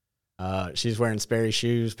 She's wearing Sperry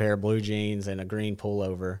shoes, pair of blue jeans, and a green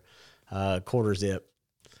pullover, quarter zip,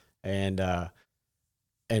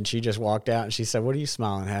 and she just walked out and she said, "What are you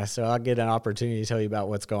smiling at?" So I'll get an opportunity to tell you about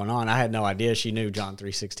what's going on. I had no idea she knew John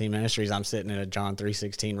 3:16 Ministries. I'm sitting in a John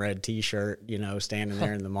 3:16 red T-shirt, standing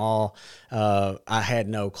there in the mall. I had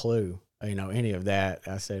no clue, any of that.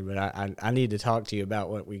 I said, but I need to talk to you about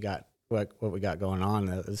what we got going on.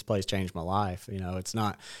 This place changed my life. It's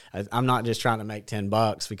not, I'm not just trying to make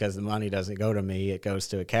 $10 because the money doesn't go to me. It goes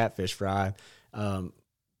to a catfish fry.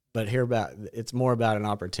 But it's more about an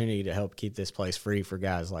opportunity to help keep this place free for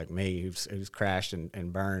guys like me who's crashed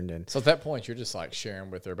and burned. And so at that point, you're just like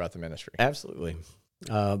sharing with her about the ministry. Absolutely.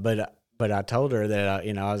 But I told her that,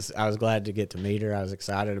 I was glad to get to meet her. I was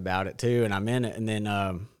excited about it too. And I'm in it. And then,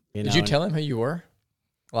 did you tell him who you were?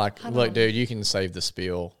 Like, look, dude, you can save the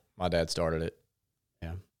spiel. My dad started it.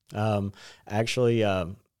 Yeah. Actually, I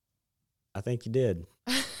think you did.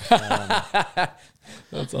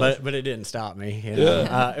 That's awesome. But it didn't stop me.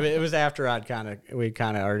 Yeah. It was after we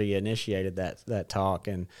kind of already initiated that talk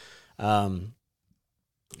and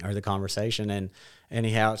or the conversation, and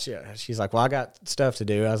anyhow she's like, "Well, I got stuff to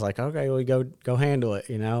do." I was like, "Okay, well, go handle it.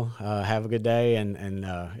 Have a good day, and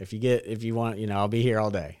if you want, I'll be here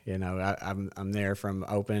all day. I'm there from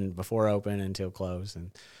before open until close,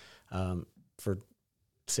 and for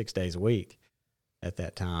 6 days a week." At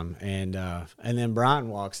that time, and then Brian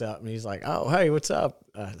walks up and he's like, "Oh, hey, what's up?"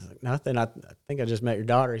 I was like, "Nothing. I think I just met your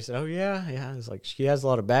daughter." He said, "Oh yeah." I was like, "She has a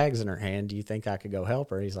lot of bags in her hand. Do you think I could go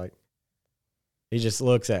help her?" He's like, he just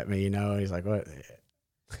looks at me, He's like, "What?"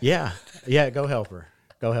 Yeah, go help her.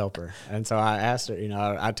 And so I asked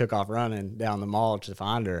her, I took off running down the mall to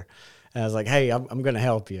find her. And I was like, "Hey, I'm going to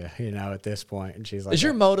help you, at this point." And she's like, "Is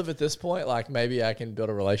your motive at this point like maybe I can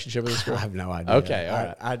build a relationship with this girl?" I have no idea. Okay,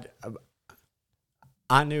 all right.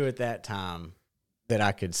 I knew at that time that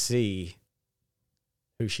I could see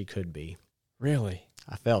who she could be. Really?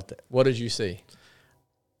 I felt it. What did you see?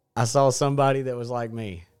 I saw somebody that was like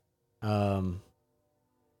me. I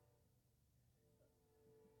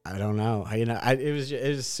don't know. It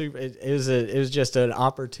was just an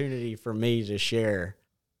opportunity for me to share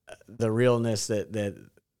the realness that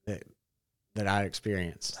I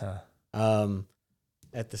experienced.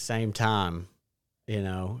 At the same time,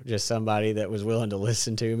 just somebody that was willing to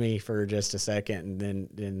listen to me for just a second and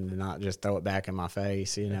then not just throw it back in my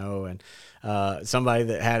face, and somebody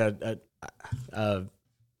that had a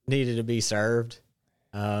needed to be served.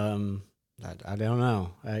 I don't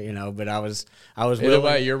know, but I was Either willing.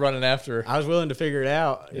 way, you're running after. I was willing to figure it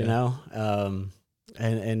out, and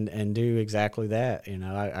and do exactly that. You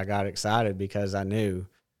know, I got excited because I knew,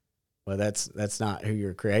 well, that's not who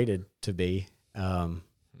you're created to be.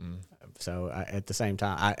 So at the same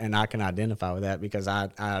time, I can identify with that because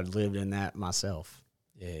I lived in that myself.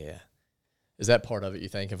 Yeah. Is that part of it, you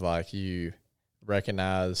think, of like you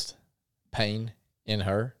recognized pain in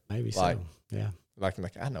her? Maybe like, so. Yeah. Like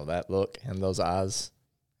I know that look and those eyes,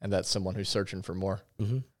 and that's someone who's searching for more,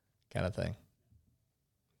 kind of thing.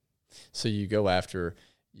 So you go after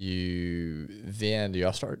you. Then do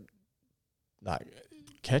y'all start like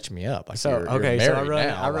catch me up? Like so you're okay, so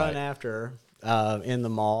I run after her in the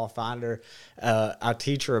mall, find her. I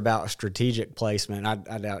teach her about strategic placement.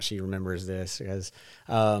 I doubt she remembers this because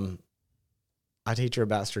I teach her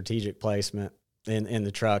about strategic placement in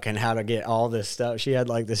the truck and how to get all this stuff. She had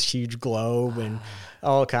like this huge globe and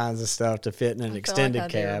all kinds of stuff to fit in an extended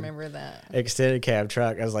cab. I remember that. Extended cab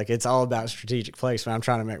truck. I was like, it's all about strategic placement. I'm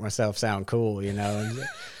trying to make myself sound cool, you know. And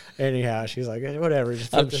anyhow, she's like, whatever.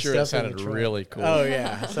 Just put I'm the sure stuff it sounded really cool. Oh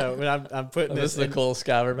yeah. So but I'm putting This is the coolest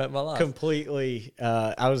guy I've ever met in my life. completely.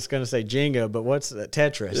 I was going to say Jenga, but what's the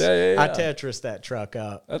Tetris? Yeah. I Tetris that truck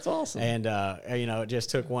up. That's awesome. And you know, it just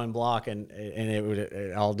took one block and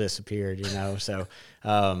it all disappeared. You know, so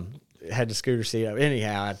had the scooter seat up.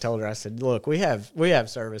 Anyhow, I told her, I said, look, we have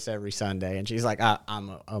service every Sunday, and she's like,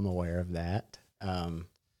 I'm aware of that.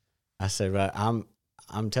 I said, but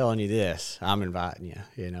I'm telling you this, I'm inviting you.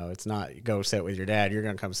 You know, it's not go sit with your dad. You're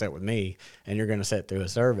going to come sit with me, and you're going to sit through a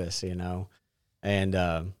service. You know,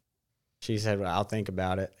 and she said, well, I'll think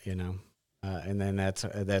about it. You know, and then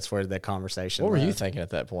that's where the conversation. What were you left. thinking at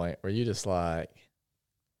that point? Were you just like,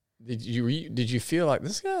 did you feel like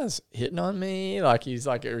this guy's hitting on me? Like he's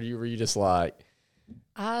like, or were you just like?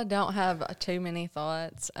 I don't have too many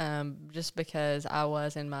thoughts, just because I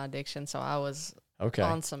was in my addiction, so I was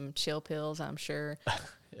on some chill pills, I'm sure.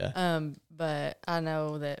 Yeah. But I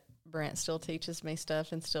know that Brent still teaches me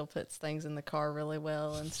stuff and still puts things in the car really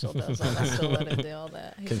well and still does all that. I still let him do all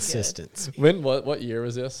that. He's Consistency. What year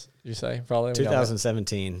was this? Did you say probably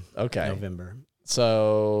 2017. Okay. November.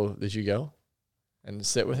 So did you go and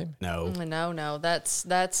sit with him? No. No. That's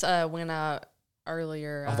when I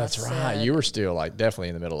earlier. Oh, that's right. You were still like definitely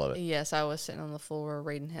in the middle of it. Yes, I was sitting on the floor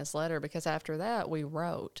reading his letter because after that we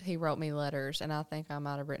wrote. He wrote me letters, and I think I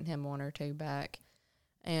might have written him one or two back.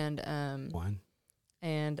 And one.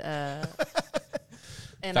 And and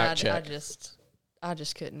Fact check. I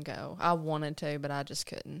just couldn't go. I wanted to, but I just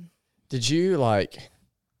couldn't. Did you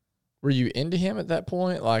were you into him at that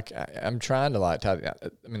point? Like I'm trying to like tell you.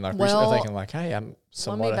 I mean, like Well, recently thinking like, hey, I'm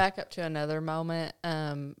somewhat. Let me back up to another moment.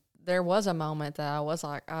 There was a moment that I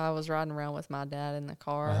was riding around with my dad in the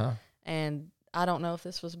car, and I don't know if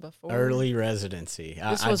this was before Early residency.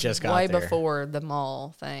 This I was just got way there. before the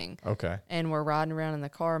mall thing. Okay. And we're riding around in the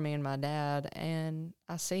car, me and my dad, and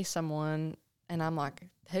I see someone, and I'm like,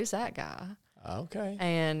 "Who's that guy?" Okay.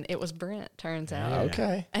 And it was Brent. Turns out. Yeah.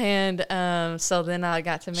 Okay. And so then I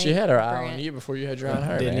got to meet. She had her eye Brent. on you before you had your eye on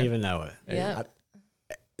her. Didn't man. even know it. Yeah.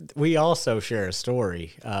 We also share a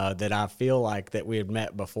story that I feel like that we had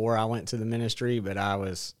met before I went to the ministry, but I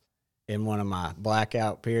was in one of my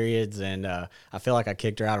blackout periods, and I feel like I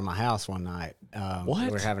kicked her out of my house one night. What? We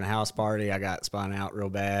were having a house party. I got spun out real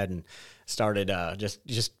bad and started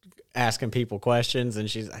just asking people questions, and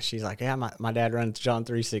she's like, yeah, my dad runs John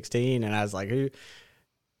 3:16, and I was like, who?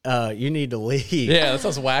 You need to leave. Yeah, that's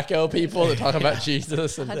those wacko people that talk about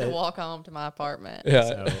Jesus. And I had to walk home to my apartment. Yeah.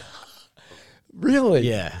 So, really?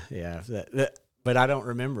 yeah. But I don't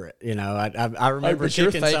remember it. You know, I remember But you're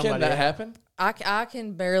kicking thinking somebody that out. happened? I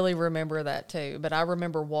can barely remember that too, but I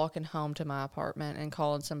remember walking home to my apartment and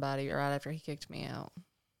calling somebody right after he kicked me out.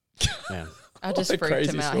 Yeah. I just What a freaked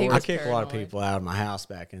crazy him out. story. He I was kicked a lot of paranoid. people out of my house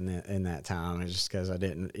back in that time. It's just because I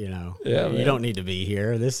didn't, you know. Yeah, you man. don't need to be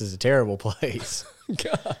here. This is a terrible place.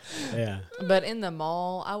 God. Yeah. But in the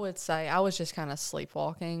mall, I would say I was just kind of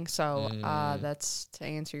sleepwalking. So that's to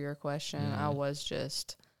answer your question. I was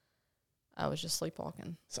just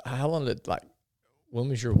sleepwalking. So how long when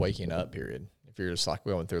was your waking up period? If you're just like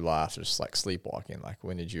going through life, just like sleepwalking, like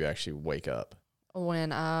when did you actually wake up?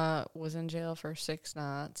 When I was in jail for 6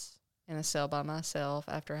 nights in a cell by myself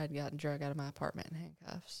after I had gotten drug out of my apartment in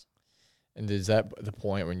handcuffs. And is that the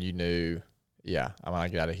point when you knew, yeah, I'm going to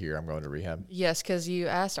get out of here, I'm going to rehab? Yes, because you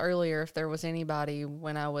asked earlier if there was anybody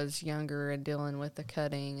when I was younger and dealing with the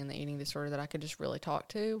cutting and the eating disorder that I could just really talk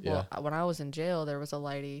to. Yeah. Well, when I was in jail, there was a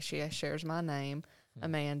lady, she shares my name,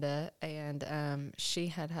 Amanda, and she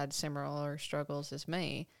had similar struggles as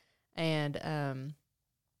me.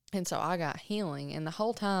 And so I got healing. And the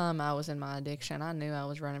whole time I was in my addiction, I knew I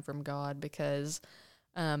was running from God because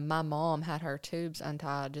my mom had her tubes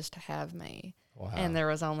untied just to have me. Wow. And there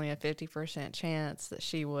was only a 50% chance that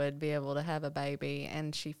she would be able to have a baby.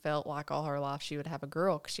 And she felt like all her life she would have a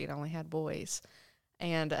girl because she'd only had boys.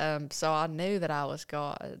 And so I knew that I was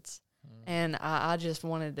God's. And I just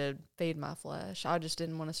wanted to feed my flesh. I just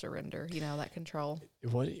didn't want to surrender, that control.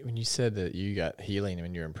 When you said that you got healing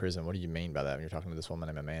when you were in prison, what do you mean by that when you're talking to this woman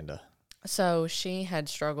named Amanda? So she had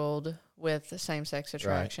struggled with same-sex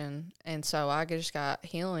attraction, and so I just got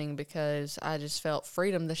healing because I just felt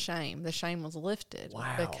freedom. The shame was lifted.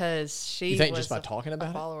 Wow. Because she You think was just by talking about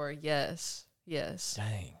a follower. Yes.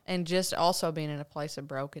 Dang. And just also being in a place of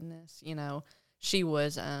brokenness, she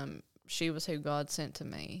was who God sent to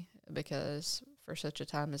me because for such a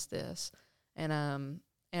time as this, and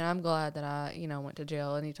I'm glad that I went to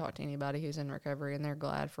jail. And you talk to anybody who's in recovery, and they're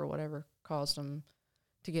glad for whatever caused them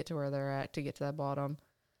to get to where they're at, to get to that bottom,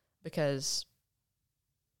 because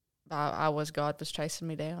God was chasing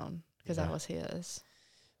me down because I was His.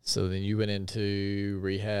 So then you went into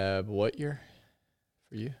rehab what year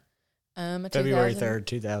for you? February 3rd,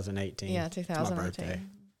 2018. Yeah, 2018. It's my birthday.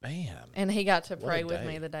 Bam. And he got to What a pray with day.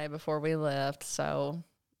 me the day before we left. So,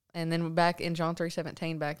 and then back in John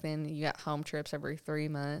 3:17, back then you got home trips every 3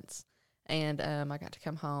 months, and I got to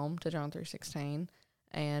come home to John 3:16,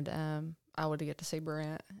 and I would get to see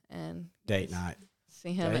Brent and Date night.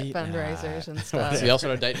 see him Date at fundraisers night. and stuff. So you also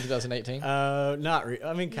started dating in 2018? Not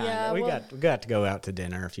I mean, kind of. Yeah, we well- got to go out to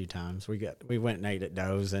dinner a few times. We went and ate at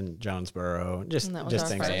Doe's in Jonesboro. Just And that was just our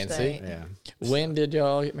things. first Fancy. date. Yeah. When did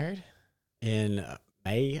y'all get married? In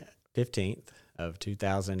May 15th of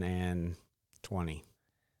 2020.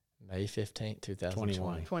 May 15th,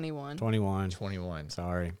 2020. 21. 21.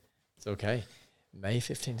 Sorry. It's okay. May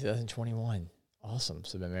 15th, 2021. Awesome.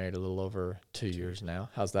 So been married a little over 2 years now.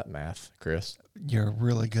 How's that math, Chris? You're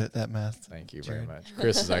really good at that math. Thank you Jared. very much.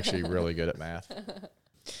 Chris is actually really good at math.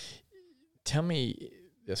 Tell me,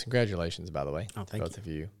 yes, congratulations, by the way, Oh, thank both of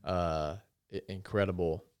you.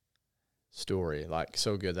 Incredible story, like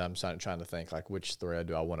so good that I'm trying to think like which thread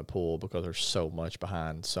do I want to pull, because there's so much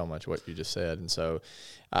behind so much what you just said. And so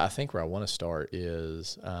I think where I want to start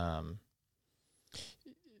is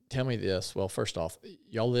tell me this. Well, first off,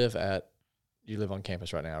 you live on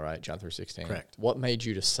campus right now, right? John 3:16. Correct. What made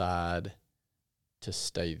you decide to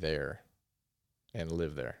stay there and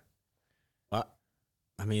live there? Well,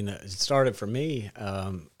 I mean, it started for me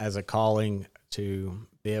as a calling to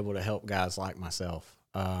be able to help guys like myself.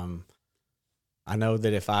 I know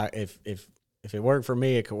that if it worked for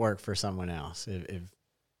me, it could work for someone else.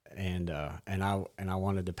 And I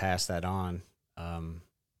wanted to pass that on.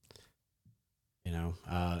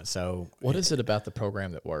 So What is it about the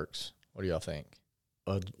program that works? What do y'all think?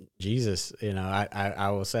 Well, Jesus, I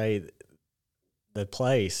will say the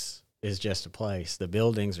place is just a place. The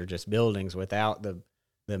buildings are just buildings. Without the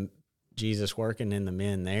Jesus working in the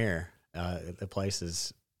men there, the place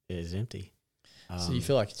is empty. So you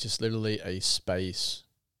feel like it's just literally a space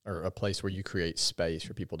or a place where you create space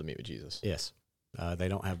for people to meet with Jesus? Yes. They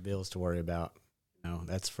don't have bills to worry about.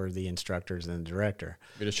 That's for the instructors and the director.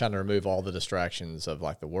 You're just trying to remove all the distractions of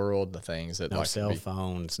like the world, the things that No like cell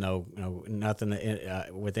phones, no nothing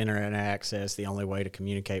with internet access. The only way to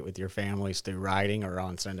communicate with your family is through writing or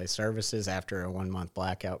on Sunday services. After a 1 month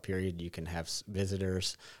blackout period, you can have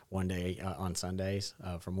visitors one day on Sundays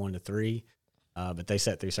from 1 to 3, but they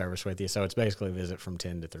set through service with you. So it's basically a visit from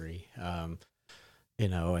 10 to 3, and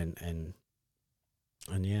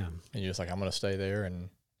yeah. And you're just like, I'm going to stay there and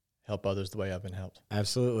help others the way I've been helped.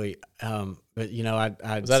 Absolutely. But was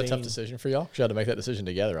that a tough decision for y'all? 'Cause you had to make that decision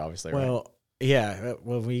together, obviously, right? Well, yeah.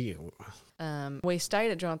 Well, we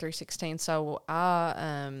stayed at John 3:16. So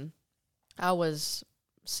I was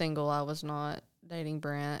single. I was not dating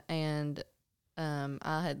Brent, and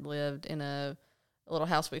I had lived in a little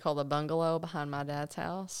house we call the bungalow behind my dad's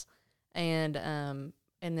house, and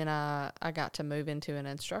then I got to move into an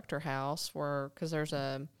instructor house because there's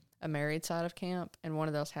a married side of camp, and one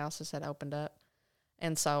of those houses had opened up.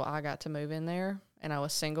 And so I got to move in there, and I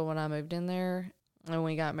was single when I moved in there, and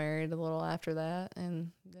we got married a little after that,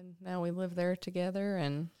 and then now we live there together.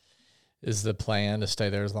 And is the plan to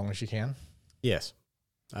stay there as long as you can? Yes.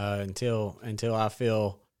 Until I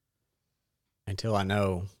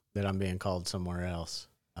know that I'm being called somewhere else.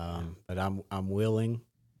 But I'm willing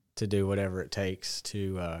to do whatever it takes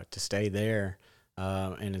to stay there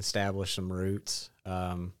and establish some roots.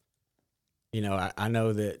 I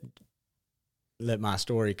know that my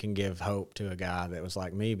story can give hope to a guy that was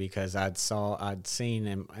like me, because I'd seen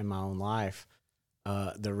in my own life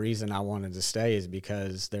the reason I wanted to stay is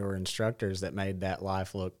because there were instructors that made that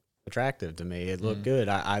life look attractive to me. It looked good.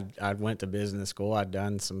 I went to business school. I'd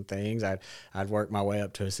done some things. I'd worked my way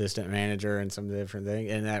up to assistant manager and some different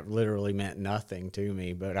things, and that literally meant nothing to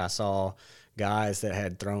me. But I saw guys that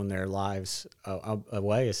had thrown their lives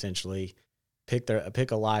away, essentially,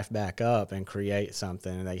 pick a life back up and create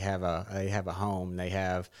something. And they have a home. They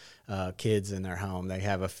have kids in their home. They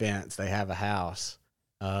have a fence. They have a house.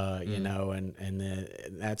 You know, and then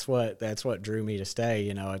that's what drew me to stay.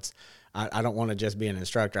 You know, I don't want to just be an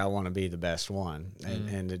instructor. I want to be the best one.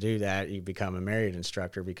 And to do that, you become a married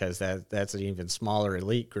instructor, because that's an even smaller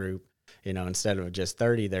elite group. You know, instead of just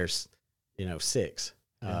 30, there's, 6.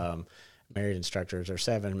 Yeah. Married instructors, or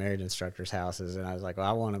 7 married instructors' houses. And I was like, well,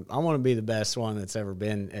 I want to be the best one that's ever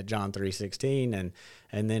been at John 3:16.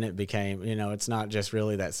 And then it became, it's not just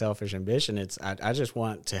really that selfish ambition. It's I just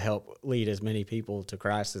want to help lead as many people to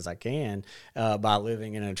Christ as I can by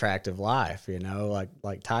living an attractive life.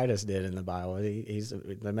 Like Titus did in the Bible.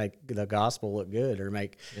 They make the gospel look good, or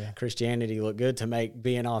make Christianity look good, to make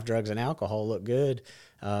being off drugs and alcohol look good.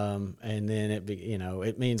 And then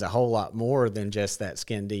it means a whole lot more than just that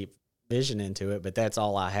skin deep vision into it. But that's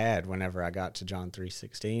all I had whenever I got to John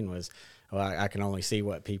 3:16 was, well, I can only see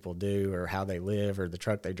what people do, or how they live, or the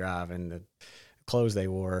truck they drive, and the clothes they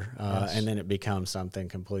wore. And then it becomes something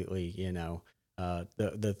completely,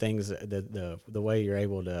 the things, the way you're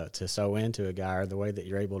able to sow into a guy, or the way that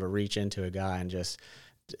you're able to reach into a guy and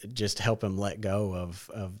just help him let go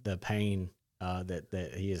of the pain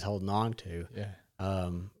that he is holding on to,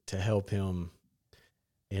 to help him,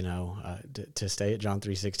 to stay at John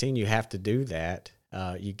 3:16. You have to do that.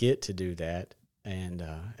 You get to do that.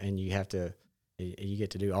 And you get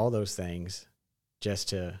to do all those things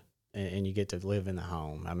and you get to live in the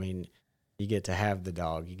home. I mean, you get to have the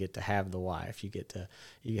dog, you get to have the wife,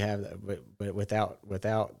 but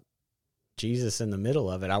without Jesus in the middle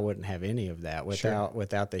of it, I wouldn't have any of that.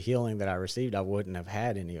 Without the healing that I received, I wouldn't have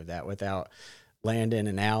had any of that. Without Landon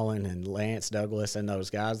and Alan and Lance Douglas and those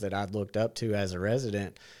guys that I'd looked up to as a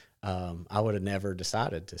resident, I would have never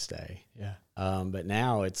decided to stay. Yeah. But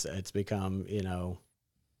now it's become,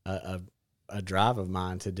 a drive of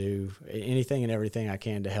mine to do anything and everything I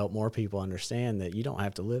can to help more people understand that you don't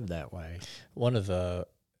have to live that way. One of the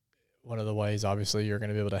ways, obviously, you're going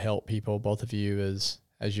to be able to help people, both of you, is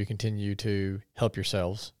as you continue to help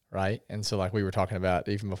yourselves, right? And so, like we were talking about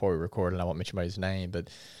even before we recorded, I won't mention anybody's name, but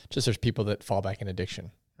just there's people that fall back in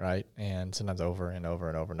addiction, right? And sometimes over and over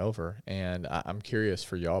and over and over. And I'm curious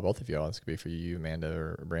for y'all, both of y'all, this could be for you, Amanda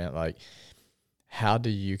or Brent, like, how do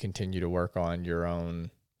you continue to work on your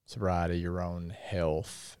own sobriety, your own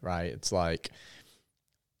health, right? It's like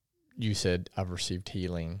you said, I've received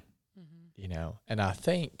healing, and I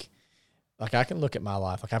think, like, I can look at my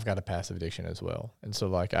life, like I've got a passive addiction as well. And so,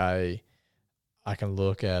 like, I can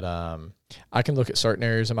look at certain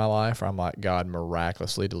areas of my life where I'm like, God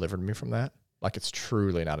miraculously delivered me from that. Like, it's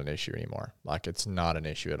truly not an issue anymore. Like, it's not an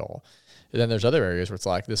issue at all. And then there's other areas where it's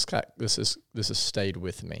like, this has stayed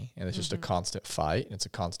with me, and it's just a constant fight, and it's a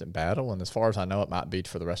constant battle. And as far as I know, it might be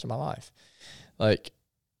for the rest of my life. Like,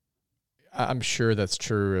 I'm sure that's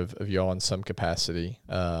true of y'all in some capacity.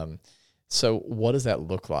 So what does that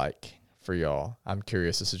look like for y'all? I'm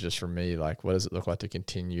curious. This is just for me. Like, what does it look like to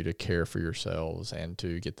continue to care for yourselves and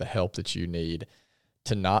to get the help that you need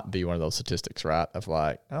to not be one of those statistics, right? Of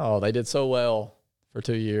like, oh, they did so well for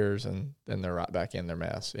 2 years and then they're right back in their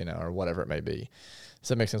mess, or whatever it may be. Does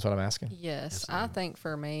that make sense what I'm asking? Yes. I think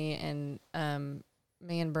for me, and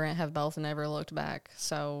me and Brent have both never looked back,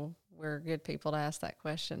 so we're good people to ask that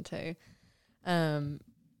question too.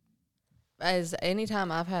 As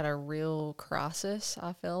anytime I've had a real crisis,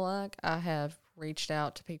 I feel like I have reached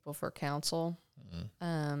out to people for counsel.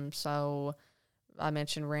 So I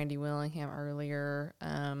mentioned Randy Willingham earlier.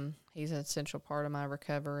 He's an essential part of my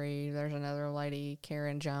recovery. There's another lady,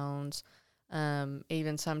 Karen Jones.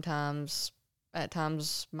 Even at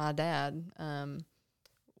times, my dad,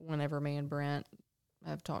 whenever me and Brent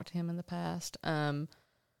have talked to him in the past,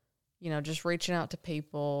 just reaching out to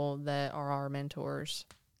people that are our mentors.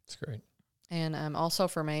 That's great. And also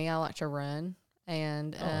for me, I like to run.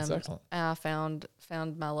 And that's excellent. I found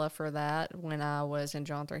my love for that when I was in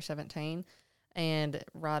John 3:17. And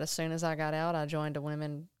right as soon as I got out, I joined a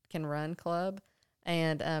Women Can Run club.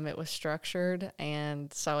 And it was structured.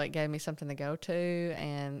 And so it gave me something to go to.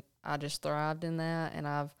 And I just thrived in that. And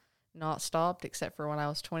I've not stopped except for when I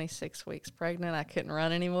was 26 weeks pregnant. I couldn't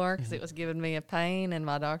run anymore because it was giving me a pain. And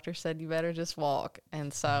my doctor said, you better just walk.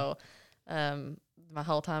 And so my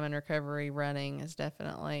whole time in recovery, running is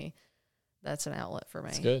definitely, that's an outlet for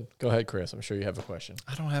me. That's good. Go ahead, Chris. I'm sure you have a question.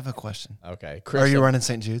 I don't have a question. Okay. Chris, are you running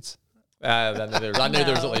St. Jude's? I knew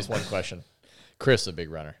there was at least one question. Chris is a big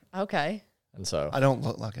runner, Okay. and so I don't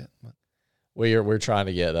look like it. But. we're trying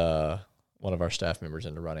to get one of our staff members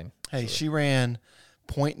into running. Hey, she ran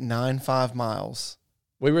 0.95 miles.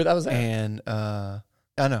 That was there. And I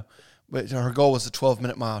know, but her goal was a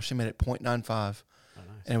 12-minute mile. She made it 0.95. Oh, nice.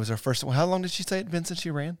 And it was her first. How long did she say it had been since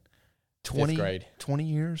she ran? 5th grade. 20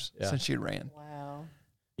 years Yeah. since she ran. Wow.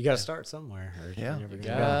 You got to start somewhere. Or Yeah. you never You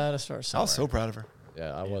gonna- gotta start I somewhere. was so proud of her.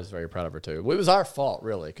 Yeah, I was very proud of her too. It was our fault,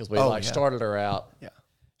 really, because we Yeah. started her out. Yeah.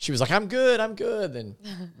 She was like, I'm good, then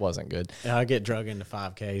wasn't good. Yeah, I get drug into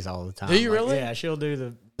 5Ks all the time. Do you really? Yeah, she'll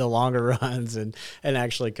do the longer runs and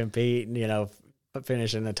actually compete and,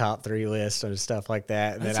 finish in the top 3 list and stuff like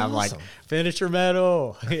that. And That's then I'm awesome. like, finish your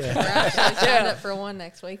medal. We're Yeah. actually signed up for one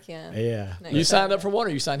next weekend. Yeah. Next You signed Saturday. up for one, or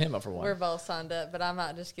you signed him up for one? We're both signed up, but I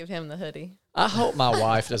might just give him the hoodie. I hope my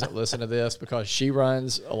wife doesn't listen to this because she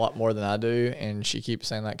runs a lot more than I do, and she keeps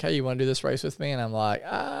saying like, "Hey, you want to do this race with me?" And I'm like,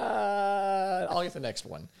 I'll get the next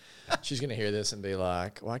one. She's gonna hear this and be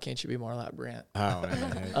like, "Why can't you be more like Brent?" Oh,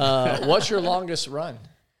 man. What's your longest run?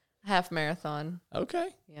 Half marathon. Okay,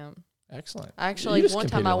 Yeah. excellent. Actually, You just one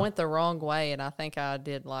time competed I a lot. went the wrong way, and I think I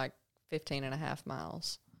did like 15 and a half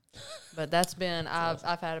miles. But that's been, I've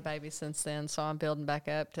had a baby since then, so I'm building back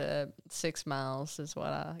up to 6 miles is what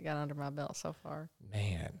I got under my belt so far.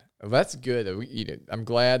 Man, well, that's good. I'm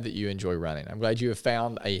glad that you enjoy running. I'm glad you have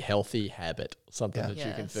found a healthy habit, something that you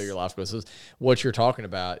can Yes. fill your life with. What you're talking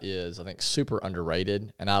about is, I think, super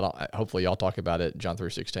underrated. And hopefully y'all talk about it, John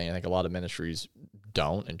 3:16. I think a lot of ministries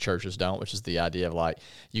don't and churches don't, which is the idea of like,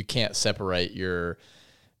 you can't separate your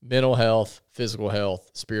mental health, physical health,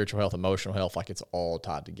 spiritual health, emotional health, like it's all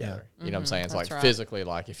tied together. You know what I'm saying? It's That's like right. physically,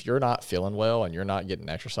 like if you're not feeling well and you're not getting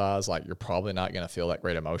exercise, like you're probably not going to feel that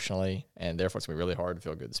great emotionally. And therefore it's going to be really hard to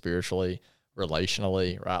feel good spiritually,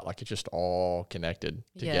 relationally, right? Like it's just all connected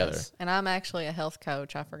together. Yes. And I'm actually a health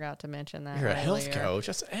coach. I forgot to mention that You're a health earlier. coach.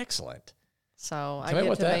 That's excellent. So I Tell me get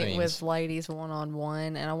what to that meet means. with ladies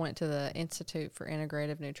one-on-one, and I went to the Institute for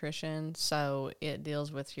Integrative Nutrition. So it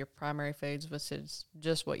deals with your primary foods, which is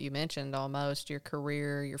just what you mentioned almost, your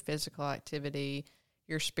career, your physical activity,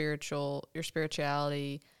 your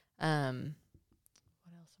spirituality, what else am I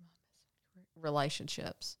missing?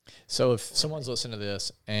 Relationships. So if someone's listening to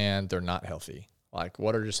this and they're not healthy, like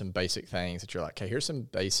what are just some basic things that you're like, okay, here's some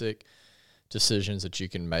basic decisions that you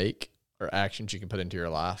can make or actions you can put into your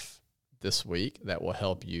life this week that will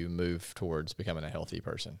help you move towards becoming a healthy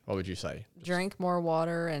person? What would you say? Drink more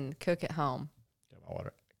water and cook at home. Get my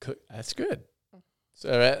water. Cook. That's good. So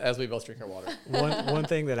as we both drink our water. one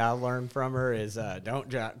thing that I learned from her is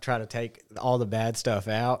don't try to take all the bad stuff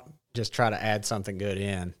out. Just try to add something good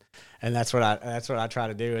in, and that's what I try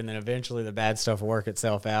to do. And then eventually the bad stuff will work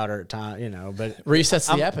itself out, or at time, But Resets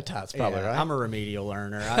the I'm- appetites, probably, yeah, right? I'm a remedial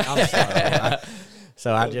learner. I'm sorry.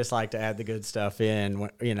 So I just like to add the good stuff in,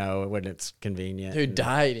 when it's convenient. Dude, And-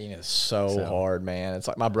 dieting is so hard, man. It's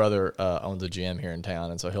like my brother owns a gym here in town,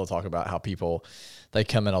 and so he'll talk about how people, they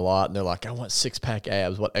come in a lot, and they're like, I want 6-pack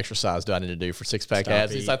abs. What exercise do I need to do for 6-pack Stop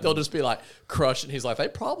abs? He's like, eating. they'll just be like crushing. He's like, they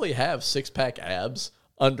probably have 6-pack abs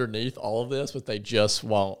underneath all of this, but they just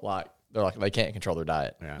won't they can't control their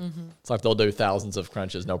diet. Yeah. It's like they'll do thousands of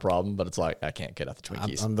crunches, no problem, but it's like, I can't get out the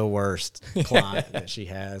Twinkies. I'm the worst client that she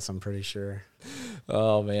has, I'm pretty sure.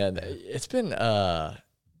 Oh man, it's been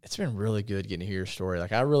really good getting to hear your story.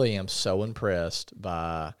 Like I really am so impressed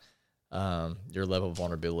by your level of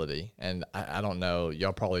vulnerability, and I don't know,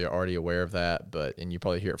 y'all probably are already aware of that, and you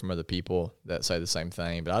probably hear it from other people that say the same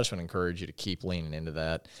thing. But I just want to encourage you to keep leaning into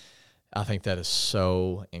that. I think that is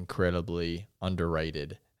so incredibly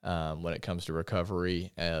underrated. When it comes to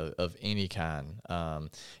recovery of any kind.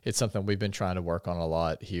 It's something we've been trying to work on a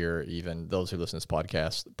lot here. Even those who listen to this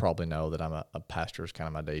podcast probably know that I'm a pastor is kind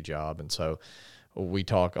of my day job. And so we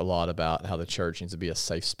talk a lot about how the church needs to be a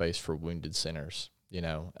safe space for wounded sinners,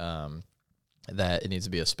 that it needs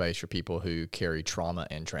to be a space for people who carry trauma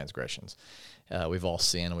and transgressions. We've all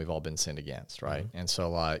sinned and we've all been sinned against, right? Mm-hmm. And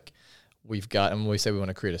so and when we say we want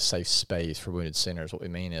to create a safe space for wounded sinners, what we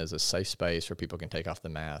mean is a safe space where people can take off the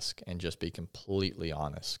mask and just be completely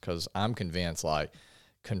honest. Because I'm convinced,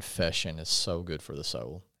 confession is so good for the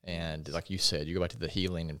soul. And like you said, you go back to the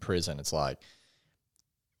healing in prison, it's like,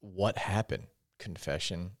 what happened?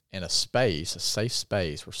 Confession in a safe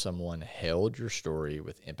space where someone held your story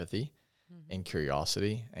with empathy and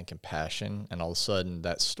curiosity and compassion. And all of a sudden,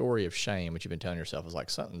 that story of shame, which you've been telling yourself, is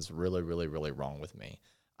like, something's really, really, really wrong with me.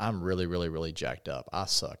 I'm really, really, really jacked up. I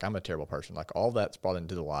suck. I'm a terrible person. Like all that's brought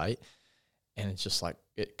into the light, and it's just like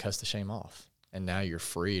it cuts the shame off. And now you're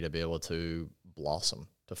free to be able to blossom,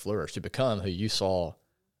 to flourish, to become who you saw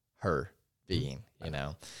her being,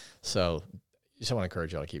 So just want to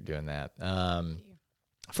encourage y'all to keep doing that.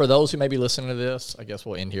 For those who may be listening to this, I guess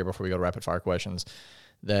we'll end here before we go to rapid fire questions,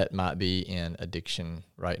 that might be in addiction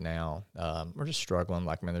right now. We're just struggling.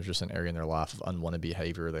 Like, man, there's just an area in their life of unwanted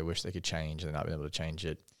behavior they wish they could change and they're not being able to change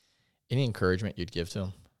it. Any encouragement you'd give to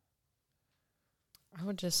them? I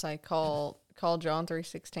would just say call John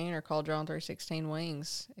 316 or call John 316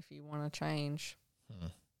 Wings if you want to change.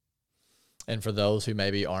 And for those who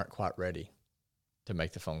maybe aren't quite ready to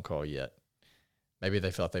make the phone call yet, maybe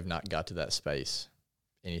they feel like they've not got to that space,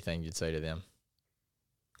 anything you'd say to them?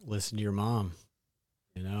 Listen to your mom.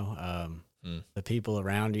 You know, the people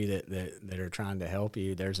around you that are trying to help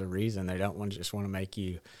you, there's a reason. They don't just want to make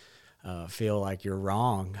you feel like you're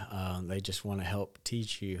wrong. They just want to help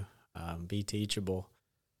teach you, be teachable,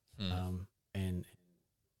 and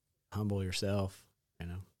humble yourself, you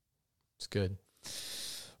know. It's good.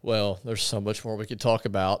 Well, there's so much more we could talk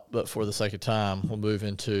about, but for the sake of time, we'll move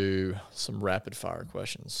into some rapid fire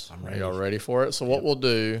questions. Are y'all ready for it? So what we'll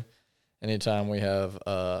do, anytime we have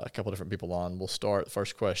a couple different people on, we'll start the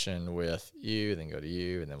first question with you, then go to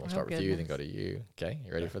you, and then we'll start with you, then go to you. Okay,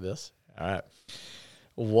 you ready for this? All right.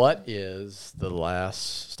 What is the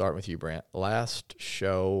last, starting with you, Brent, last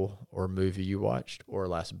show or movie you watched or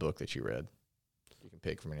last book that you read? You can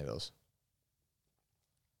pick from any of those.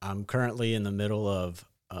 I'm currently in the middle of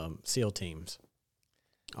SEAL Teams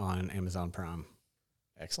on Amazon Prime.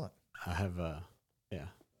 Excellent. I have,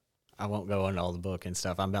 I won't go into all the book and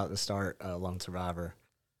stuff. I'm about to start a Lone Survivor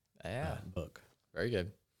book. Very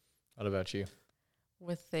good. What about you?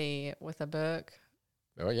 With a book,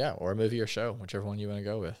 Oh, yeah, or a movie or show, whichever one you want to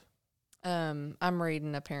go with. I'm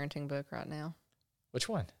reading a parenting book right now. Which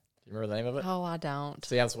one? Do you remember the name of it? Oh, I don't.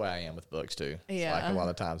 See, that's the way I am with books, too. Yeah. It's like a lot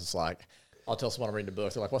of times it's like, I'll tell someone I'm reading a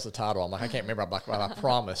book. They're like, what's the title? I'm like, I can't remember. I'm like, well, I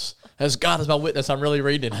promise. As God is my witness, I'm really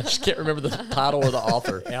reading. I just can't remember the title or the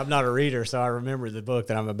author. Yeah, I'm not a reader, so I remember the book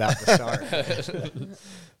that I'm about to start.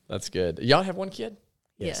 That's good. Y'all have one kid?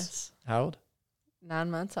 Yes. How old?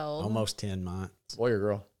 9 months old. Almost 10 months. Boy or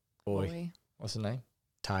girl? Boy. What's his name?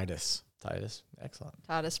 Titus. Titus. Excellent.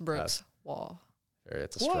 Titus Brooks Waugh.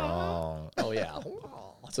 It's a strong. Oh, yeah.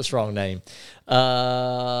 It's a strong name.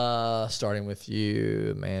 Starting with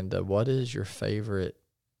you, Amanda, what is your favorite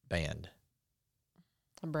band?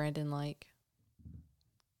 Brandon Lake.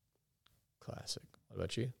 Classic. What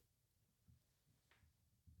about you?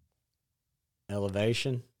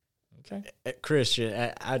 Elevation. Okay.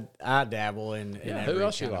 Christian. I dabble in Who every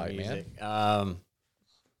else you kind of like, music. man?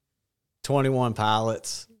 21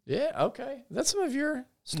 Pilots. Yeah, okay. That's some of your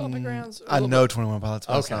stomping grounds. I know 21 Pilots,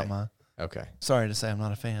 but it's not mine. Okay. Sorry to say I'm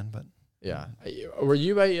not a fan, but Yeah. Were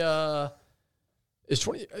you a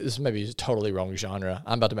this may be a totally wrong genre.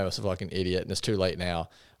 I'm about to make myself like an idiot, and it's too late now.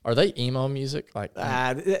 Are they emo music? Like,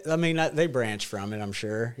 I mean, they branch from it, I'm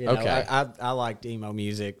sure. You know, Okay. I liked emo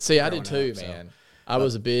music. see, I did too, up, so. man. I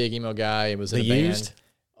was a big emo guy and was in a The band. Used?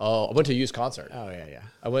 Oh, I went to a Used concert. Oh, yeah.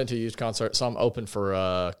 I went to a Used concert. So I'm open for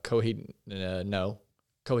Coheed.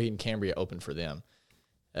 Coheed and Cambria opened for them.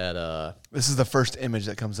 this is the first image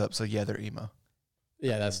that comes up. So yeah, they're emo.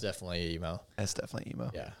 Yeah, that's definitely emo. That's definitely emo.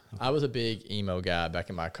 Yeah, I was a big emo guy back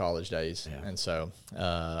in my college days, Yeah. and so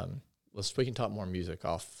we can talk more music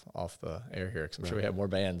off the air here because I'm sure we have more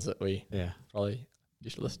bands that we probably you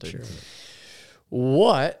should listen to. Sure.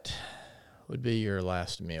 What would be your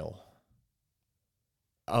last meal?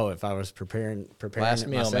 Oh, if I was preparing Last it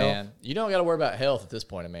meal, myself? man. You don't got to worry about health at this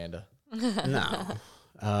point, Amanda. No.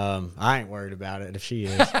 I ain't worried about it if she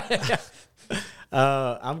is.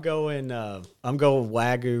 I'm going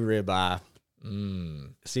Wagyu ribeye.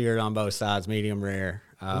 Seared on both sides, medium rare.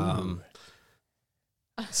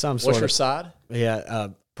 Some What's sort your of side?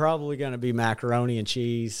 probably going to be macaroni and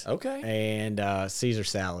cheese. Okay. And Caesar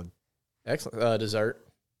salad. Excellent. Dessert.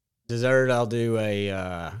 Dessert, I'll do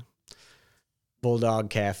a Bulldog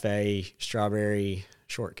Cafe strawberry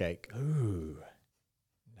shortcake. Ooh,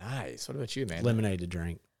 nice. What about you, man? Lemonade to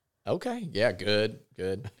drink. Okay. Yeah. Good.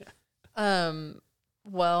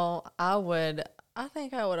 Well, I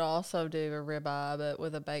think I would also do a ribeye, but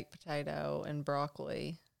with a baked potato and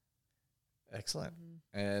broccoli. Excellent.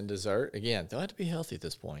 And dessert again. Don't have to be healthy at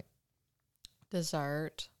this point.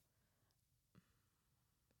 Dessert.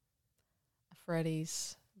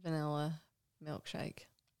 Freddy's vanilla milkshake.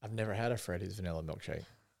 I've never had a Freddy's vanilla milkshake.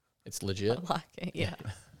 It's legit. I like it. Yeah.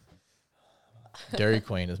 Dairy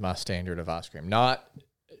Queen is my standard of ice cream. Not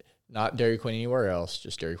Dairy Queen anywhere else,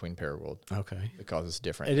 just Dairy Queen Paragould. Okay. Because it's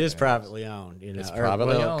different. It is privately owned. You know, It's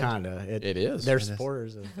privately owned. Kind of. It is. They're It is.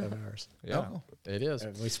 supporters of ours. Yeah, it is.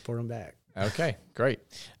 We support them back. Okay, great.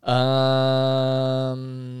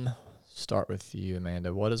 Start with you,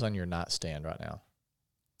 Amanda. What is on your nightstand right now?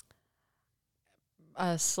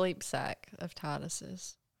 A sleep sack of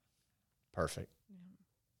Titus's. Perfect.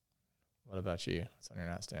 What about you? What's on your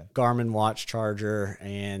nightstand? Garmin watch charger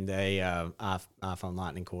and a iPhone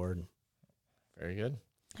lightning cord. Very good.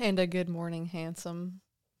 And a Good Morning Handsome.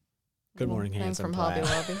 Good Morning thing Handsome from Hobby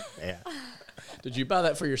plaid. Lobby. Yeah. Did you buy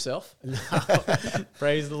that for yourself? No.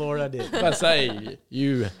 Praise the Lord, I did. I say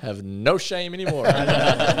you have no shame anymore.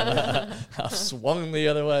 I've swung the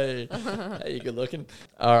other way. Hey, good looking.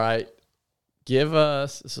 All right. Give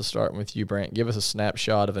us, this is starting with you, Brent. Give us a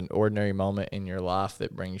snapshot of an ordinary moment in your life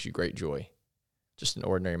that brings you great joy. Just an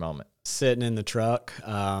ordinary moment. Sitting in the truck,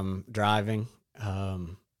 driving,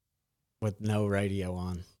 with no radio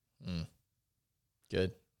on.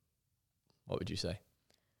 Good. What would you say?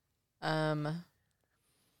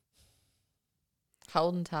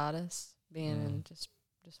 Holding Titus, being just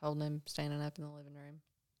holding him, standing up in the living room.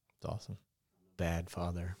 It's awesome. Bad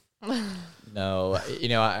father. No,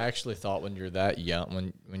 I actually thought when you're that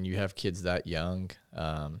young, when you have kids that young,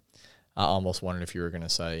 I almost wondered if you were going to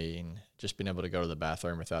say just being able to go to the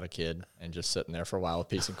bathroom without a kid and just sitting there for a while with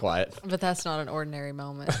peace and quiet. But that's not an ordinary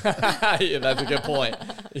moment. Yeah, that's a good point.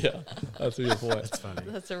 Yeah, that's a good point. That's funny.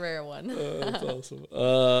 That's a rare one. That's awesome.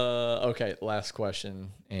 Okay, last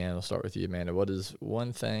question, and I'll start with you, Amanda. What is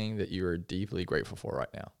one thing that you are deeply grateful for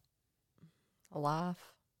right now? Alive.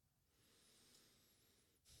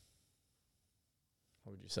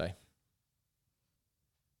 What would you say?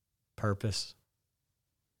 Purpose.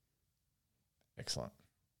 Excellent.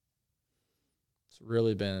 It's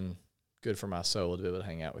really been good for my soul to be able to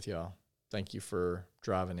hang out with y'all. Thank you for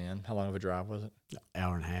driving in. How long of a drive was it?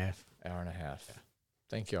 Hour and a half. Hour and a half. Yeah.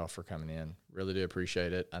 Thank y'all for coming in. Really do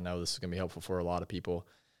appreciate it. I know this is going to be helpful for a lot of people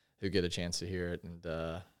who get a chance to hear it. And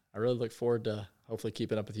I really look forward to hopefully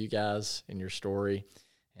keeping up with you guys and your story.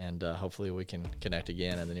 And hopefully we can connect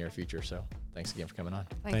again in the near future. So thanks again for coming on.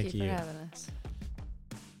 Thank you for having us.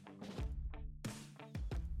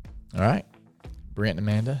 All right. Brent and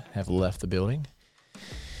Amanda have left the building.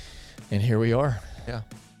 And here we are. Yeah.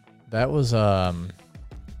 That was, I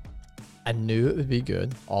knew it would be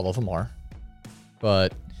good. All of them are.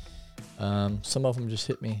 But some of them just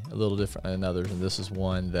hit me a little different than others. And this is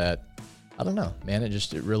one that, I don't know, man,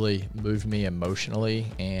 it really moved me emotionally.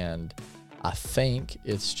 And I think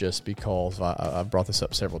it's just because I've brought this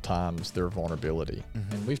up several times, their vulnerability.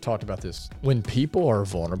 Mm-hmm. And we've talked about this. When people are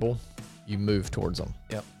vulnerable, you move towards them.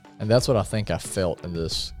 Yep. And that's what I think I felt in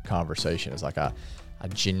this conversation. Is like I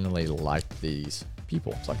genuinely like these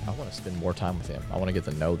people. It's like I want to spend more time with them. I want to get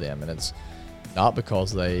to know them. And it's not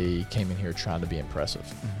because they came in here trying to be impressive.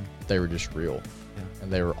 Mm-hmm. They were just real. Yeah.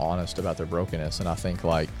 And they were honest about their brokenness. And I think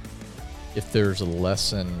like if there's a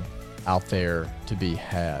lesson out there to be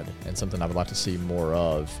had and something I would like to see more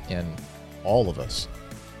of in all of us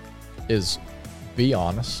is be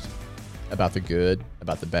honest about the good,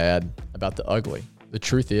 about the bad, about the ugly. The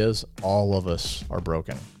truth is all of us are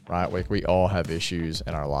broken, right? We all have issues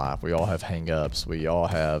in our life. We all have hang-ups. We all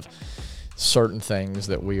have certain things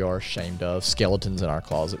that we are ashamed of, skeletons in our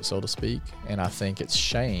closet, so to speak. And I think it's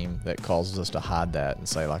shame that causes us to hide that and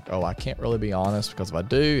say like, oh, I can't really be honest because if I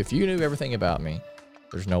do, if you knew everything about me,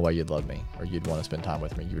 there's no way you'd love me or you'd want to spend time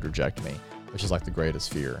with me. You would reject me, which is like the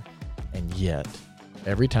greatest fear. And yet,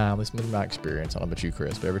 every time, this has been my experience, I don't know about you,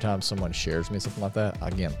 Chris, but every time someone shares me something like that,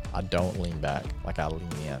 again, I don't lean back. Like I lean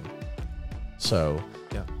in. So,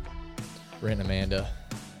 yeah. Brent and Amanda,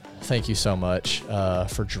 thank you so much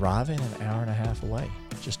for driving an hour and a half away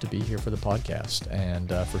just to be here for the podcast and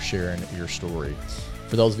for sharing your story.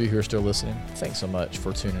 For those of you who are still listening, thanks so much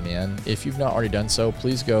for tuning in. If you've not already done so,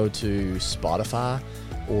 please go to Spotify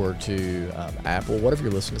or to Apple, whatever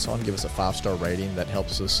you're listening to us on. Give us a 5-star rating. That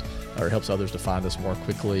helps us or helps others to find us more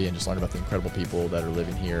quickly and just learn about the incredible people that are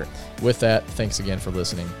living here. With that, thanks again for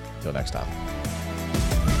listening. Until next time.